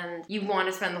me and you want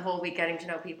to spend the whole week getting to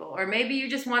know people. Or maybe you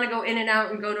just want to go in and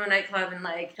out and go to a nightclub and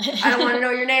I don't want to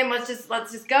know your name, let's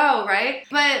just go, right?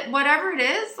 But whatever it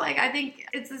is, I think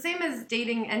it's the same as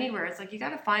dating anywhere. It's you got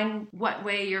to find what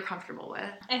way you're comfortable with.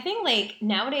 I think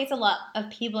nowadays a lot of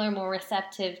people are more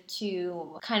receptive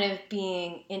to kind of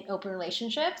being in open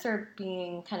relationships, or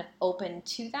being kind of open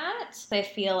to that. So I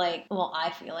feel like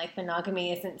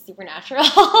monogamy isn't supernatural,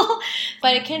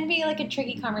 but it can be a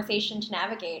tricky conversation to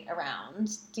navigate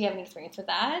around. Do you have any experience with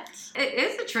that? It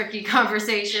is a tricky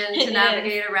conversation to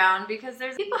navigate around, because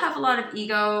people have a lot of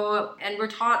ego, and we're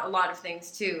taught a lot of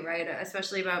things too, right?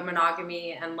 Especially about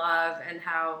monogamy and love, and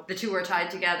how the two are tied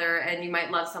together, and you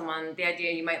might love someone, the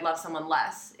idea you might love someone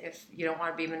less if you don't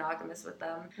want to be monogamous with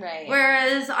them. Right.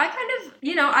 Whereas I kind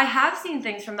of, I have seen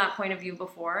things from that point of view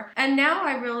before, and now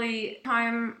I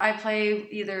play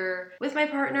either with my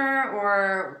partner,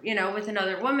 or, with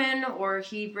another woman, or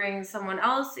he brings someone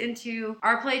else into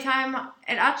our playtime.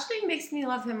 It actually makes me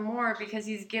love him more, because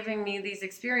he's giving me these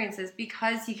experiences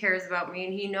because he cares about me,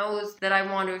 and he knows that I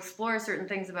want to explore certain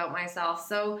things about myself.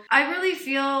 So I really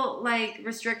feel like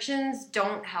restrictions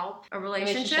don't help a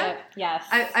relationship. Yes.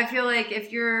 I feel like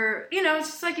if you're, it's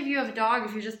just like if you have a dog,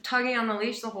 if you're just tugging on the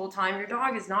leash the whole time, your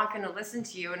dog is not going to listen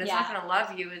to you, and it's not going to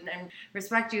love you and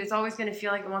respect you. It's always going to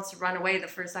feel like it wants to run away the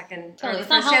first second, or the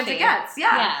first chance it gets.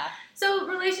 Yeah. So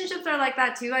relationships are like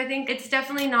that too. I think it's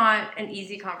definitely not an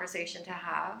easy conversation to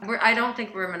have. I don't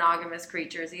think we're monogamous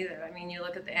creatures either. I mean, you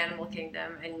look at the animal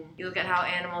kingdom and you look at how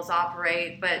animals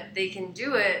operate, but they can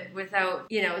do it without,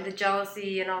 the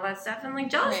jealousy and all that stuff. And like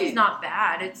jealousy's not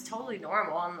bad. It's totally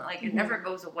normal and like it never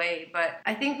goes away. But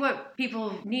I think what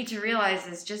people need to realize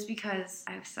is just because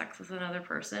I have sex with another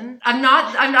person, I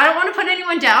don't want to put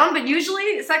anyone down, but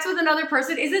usually sex with another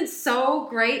person isn't so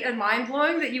great and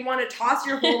mind-blowing that you want to toss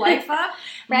your whole life up,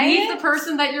 right? Leave the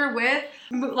person that you're with,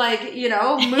 like,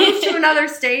 move to another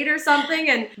state or something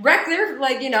and wreck their,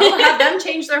 have them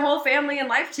change their whole family and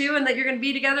life too, and that you're going to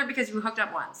be together because you hooked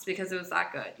up once because it was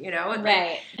that good,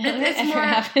 Right. It's more...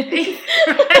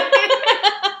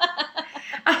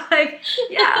 I'm like,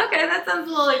 yeah, okay, that sounds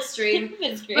a little extreme.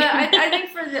 But I think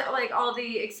for all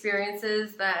the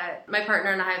experiences that my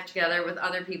partner and I have together with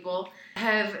other people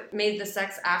have made the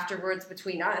sex afterwards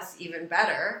between us even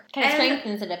better. Kind of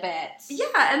strengthens it a bit.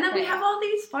 Yeah, and then we have all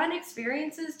these fun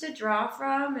experiences to draw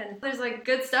from, and there's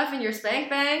good stuff in your spank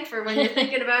bank for when you're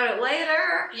thinking about it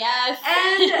later. Yes.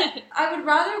 And I would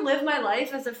rather live my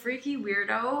life as a freaky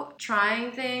weirdo,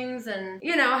 trying things and,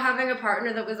 having a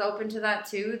partner that was open to that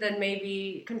too, than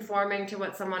maybe conforming to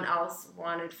what someone else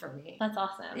wanted from me. That's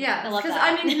awesome. Yeah,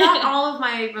 because not all of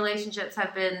my relationships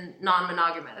have been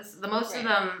non-monogamous. The most of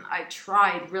them I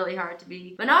tried really hard to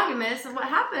be monogamous, and what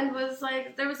happened was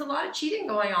there was a lot of cheating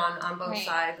going on both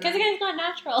sides. Because again, it's not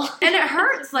natural. And it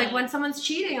hurts when someone's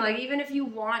cheating. Even if you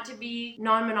want to be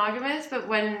non-monogamous, but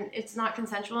when it's not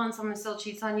consensual and someone still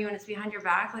cheats on you and it's behind your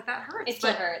back, that hurts. It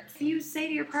still hurts. If you say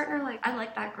to your partner, I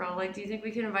like that girl, do you think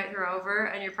we can invite her over?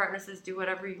 And your partner says, do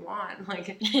whatever you want.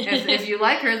 If you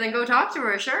like her, then go talk to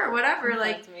her. Sure, whatever.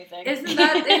 That's amazing. Isn't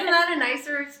that a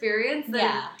nicer experience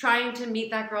than trying to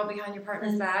meet that girl behind your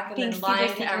partner's back and then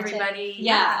lying to everybody?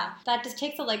 Yeah. That just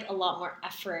takes a lot more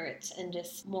effort and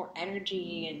just more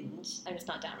energy, and I'm just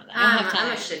not down with that.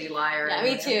 I'm a shitty liar. Yeah,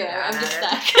 me too. I'm just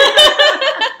stuck.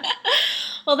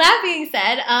 Well, that being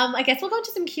said, I guess we'll go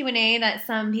to some Q&A that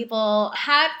some people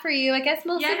had for you. I guess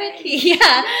most of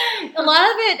it, a lot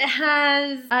of it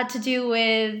has to do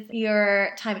with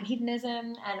your time at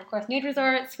hedonism and, of course, nude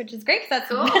resorts, which is great because that's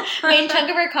the main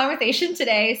chunk of our conversation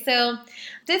today. So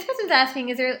this person's asking,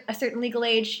 is there a certain legal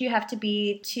age you have to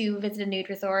be to visit a nude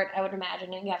resort? I would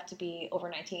imagine you have to be over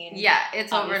 19. Yeah,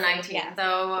 it's obviously over 19. Yeah.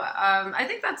 So I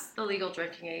think that's the legal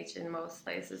drinking age in most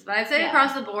places. But I'd say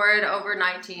across the board, over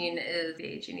 19 is the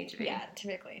age you need to be. Yeah,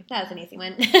 typically. That was an easy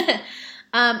one.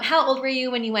 How old were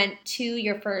you when you went to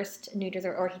your first nude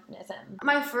resort or hedonism?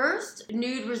 My first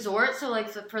nude resort, so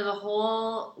for the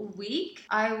whole week,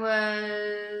 I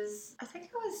think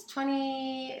I was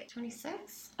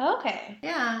 26. Okay.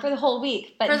 Yeah. For the whole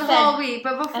week. But whole week.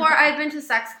 But before I'd been to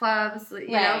sex clubs, you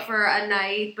know, for a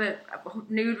night, but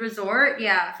nude resort,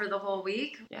 for the whole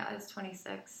week. Yeah, I was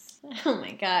 26. Oh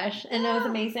my gosh. And it was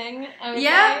amazing. And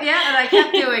I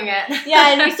kept doing it.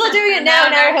 Yeah, and you're still doing it now,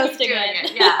 and now you're hosting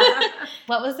it. Yeah.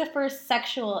 What was the first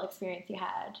sexual experience you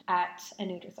had at a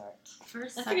nude resort?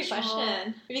 That's a good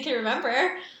question. If you can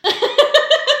remember.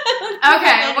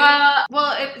 Okay,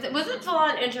 well, it wasn't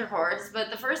full-on intercourse, but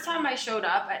the first time I showed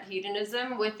up at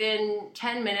hedonism, within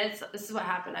 10 minutes, this is what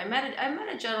happened. I met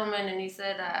a gentleman, and he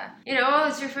said,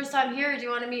 it's your first time here. Do you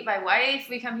want to meet my wife?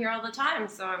 We come here all the time.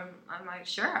 So I'm like,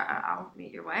 sure, I'll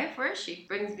meet your wife. Where is she?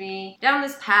 Brings me down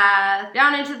this path,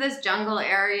 down into this jungle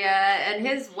area, and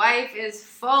his wife is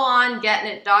full-on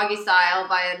getting it doggy style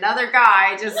by another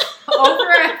guy just over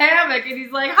a hammock, and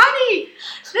he's like, honey,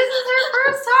 this is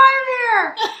her first time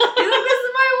here. He's like, this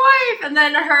is my wife. And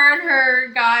then her and her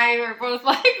guy were both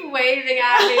waving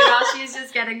at me while she's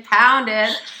just getting pounded.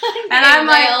 And I'm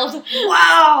like,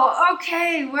 wow,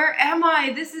 okay, where am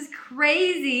I? This is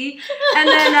crazy. And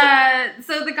then,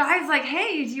 so the guy's like,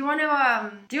 hey, do you want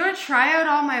to try out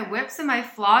all my whips and my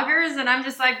floggers? And I'm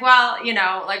just like, well,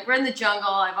 we're in the jungle.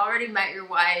 I've already met your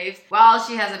wife. Well,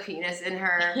 she has a penis in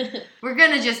her. We're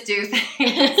going to just do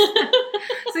things.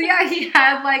 So yeah, he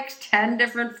had 10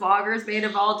 different floggers made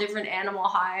of all different animal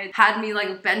hides, had me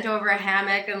bent over a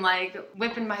hammock and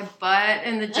whipping my butt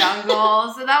in the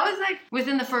jungle. So that was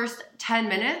within the first 10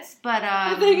 minutes, but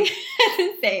that's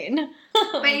insane.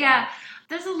 But yeah,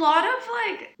 there's a lot of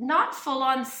not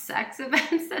full-on sex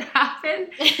events that happen,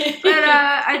 but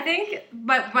I think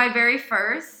my very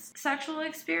first sexual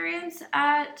experience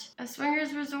at a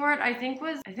swingers resort, I think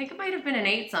it might have been an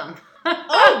eightsome.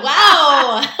 Oh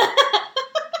wow.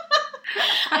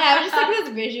 I have just this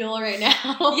visual right now.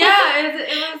 Yeah, it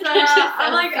was.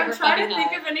 I'm trying to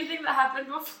think of anything that happened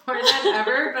before then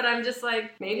ever, but I'm just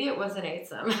maybe it was an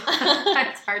eightsome.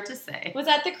 It's hard to say. Was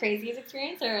that the craziest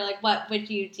experience, or what would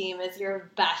you deem as your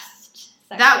best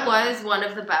That was one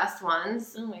of the best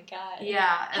ones. Oh my god.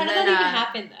 Yeah. How did that even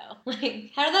happen though?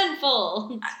 Like, how did that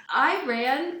unfold? I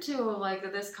ran to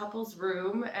like this couple's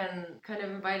room and kind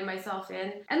of invited myself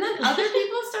in, and then other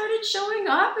people started showing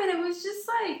up, and it was just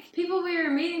like people we were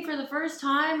meeting for the first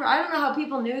time. Or I don't know how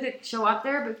people knew to show up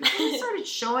there, but people just started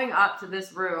showing up to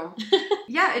this room.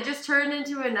 Yeah, it just turned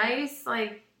into a nice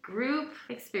like group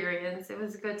experience. It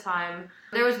was a good time.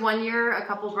 There was one year a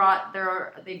couple brought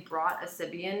a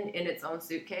Sybian in its own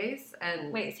suitcase.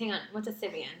 And wait, hang on. What's a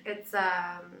Sybian? It's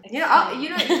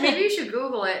maybe you should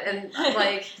Google it and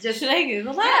like just should I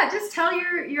Google that? Yeah, just tell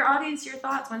your audience your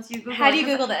thoughts once you Google it. How do you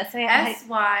Google this? Sybian.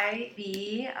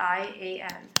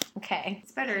 Okay.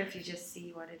 It's better if you just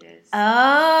see what it is.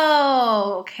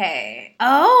 Oh, okay.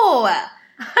 Oh,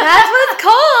 that's what it's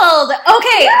called.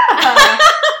 Okay. Yeah.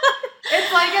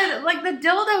 It's like the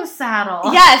dildo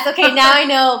saddle. Yes, okay, now I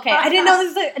know. Okay, I didn't know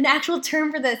this was an actual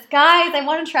term for this. Guys, I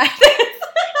want to try this.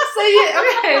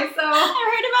 I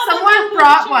heard about someone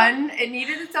brought one. It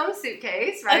needed its own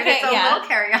suitcase, right? Okay, its own little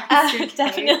carry-on suitcase.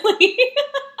 Definitely.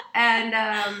 And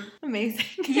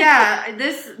amazing. Yeah,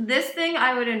 this thing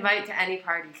I would invite to any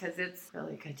party because it's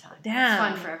really a good time. Damn. It's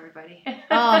fun for everybody.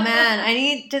 Oh man,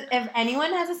 if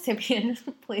anyone has a Sybian,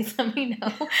 please let me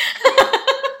know.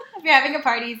 If you're having a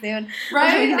party soon.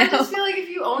 Right? I just feel like if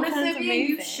you own a Sybian,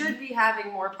 you should be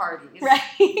having more parties. Right.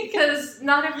 Because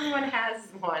not everyone has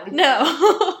one.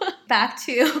 No. Back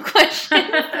to questions.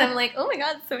 I'm like, oh my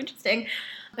god, it's so interesting.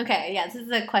 Okay, yeah, this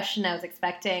is a question I was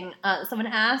expecting. Someone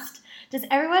asked, does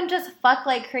everyone just fuck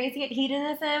like crazy at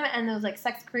hedonism and those like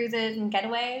sex cruises and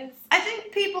getaways? I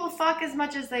think people fuck as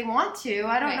much as they want to.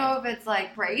 I don't know if it's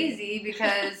like crazy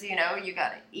because, you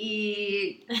gotta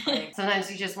eat. Like, sometimes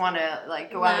you just want to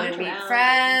like go out and meet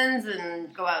friends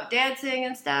and go out dancing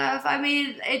and stuff. I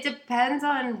mean, it depends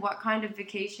on what kind of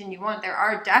vacation you want. There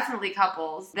are definitely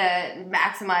couples that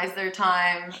maximize their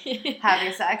time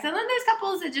having sex. And then there's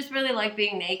couples that just really like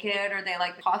being naked, or they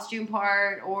like the costume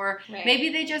part, or maybe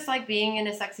they just like being in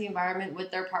a sexy environment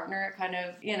with their partner. It kind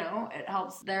of, it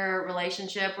helps their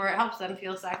relationship, or it helps them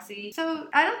feel sexy. So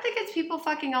I don't think it's people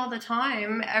fucking all the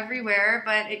time everywhere,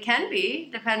 but it can be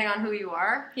depending on who you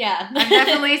are. Yeah. I've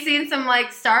definitely seen some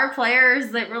like star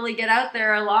players that really get out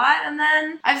there a lot, and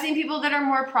then I've seen people that are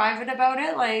more private about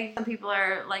it. Like some people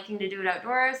are liking to do it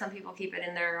outdoors, some people keep it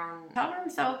in their own hotel room.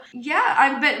 So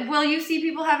yeah, but will you see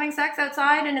people having sex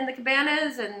outside and in the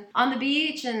cabanas and on the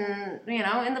beach and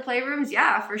in the playrooms?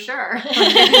 Yeah, for sure.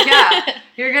 Yeah,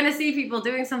 you're gonna see people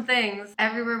doing some things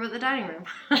everywhere but the dining room.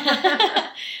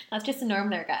 That's just the norm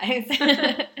there, guys.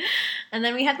 And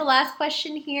then we have the last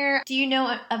question here. Do you know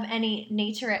of any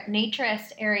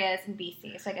naturist areas in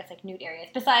BC? So I guess like nude areas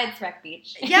besides Wreck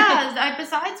Beach. Yeah,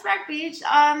 besides Wreck Beach,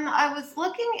 I was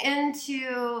looking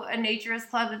into a naturist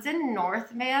club. It's in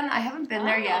North Van. I haven't been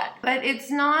there yet, but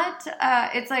it's not.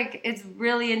 It's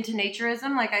really into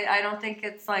naturism. Like I don't think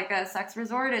it's like a sex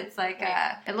resort. It's like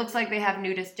it looks like they have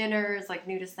nudist dinners, like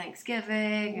nudist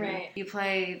Thanksgiving. And you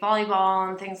play volleyball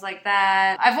and things like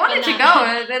that. I've wanted to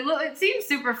go. It seems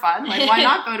super fun. Like, why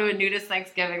not go to a nudist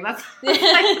Thanksgiving? That's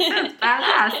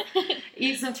badass.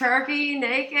 Eat some turkey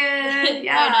naked.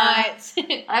 Yeah. Why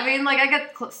not? I mean, like, I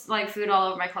get like food all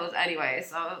over my clothes anyway,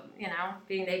 so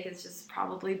being naked is just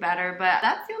probably better. But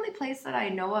that's the only place that I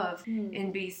know of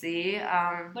in BC.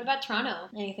 What about Toronto?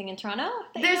 Anything in Toronto?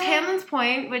 There's Hamlin's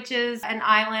Point, which is an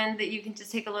island that you can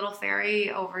just take a little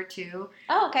ferry over to.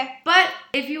 Oh, okay. But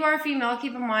if you are a female,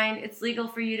 keep in mind it's legal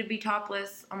for you to be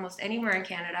topless almost anywhere in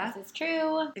Canada. This is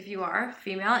true. If you are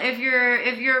female, if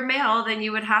you're male, then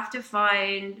you would have to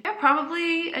find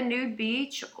probably a nude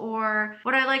beach. Or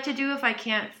what I like to do if I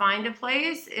can't find a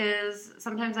place is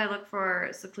sometimes I look for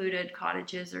secluded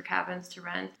cottages or cabins to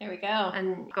rent. There we go.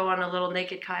 And go on a little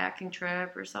naked kayaking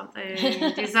trip or something.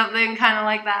 Do something kind of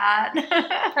like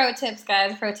that. Pro tips,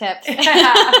 guys. Pro tips.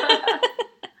 Yeah.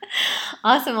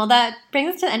 Awesome. Well, that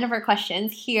brings us to the end of our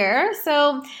questions here.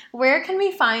 So where can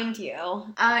we find you?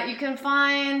 You can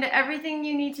find everything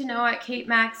you need to know at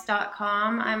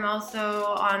katemax.com. I'm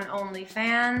also on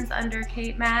OnlyFans under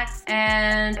Kate Max,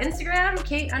 and Instagram,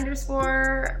 Kate_Max.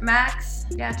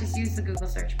 Yeah, just use the Google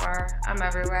search bar. I'm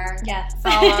everywhere. Yes.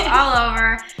 It's all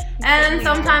over. And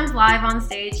sometimes live on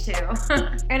stage too.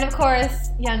 And of course,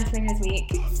 Young Swingers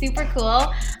Week. Super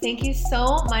cool. Thank you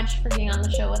so much for being on the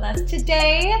show with us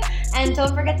today. And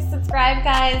don't forget to subscribe,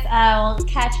 guys. We'll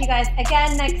catch you guys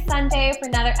again next Sunday for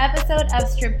another episode of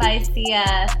Stripped by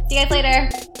Sia. See you guys later.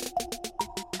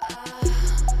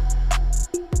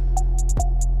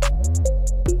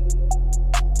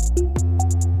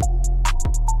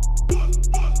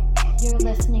 You're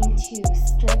listening to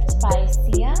Stripped by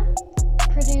Sia,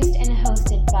 produced and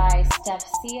hosted by Steph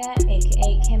Sia,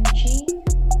 aka Kimchi.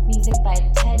 Music by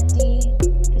Ted D.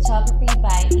 Photography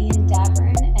by Ian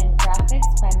Davern. And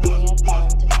graphics by Maria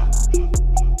Valentin.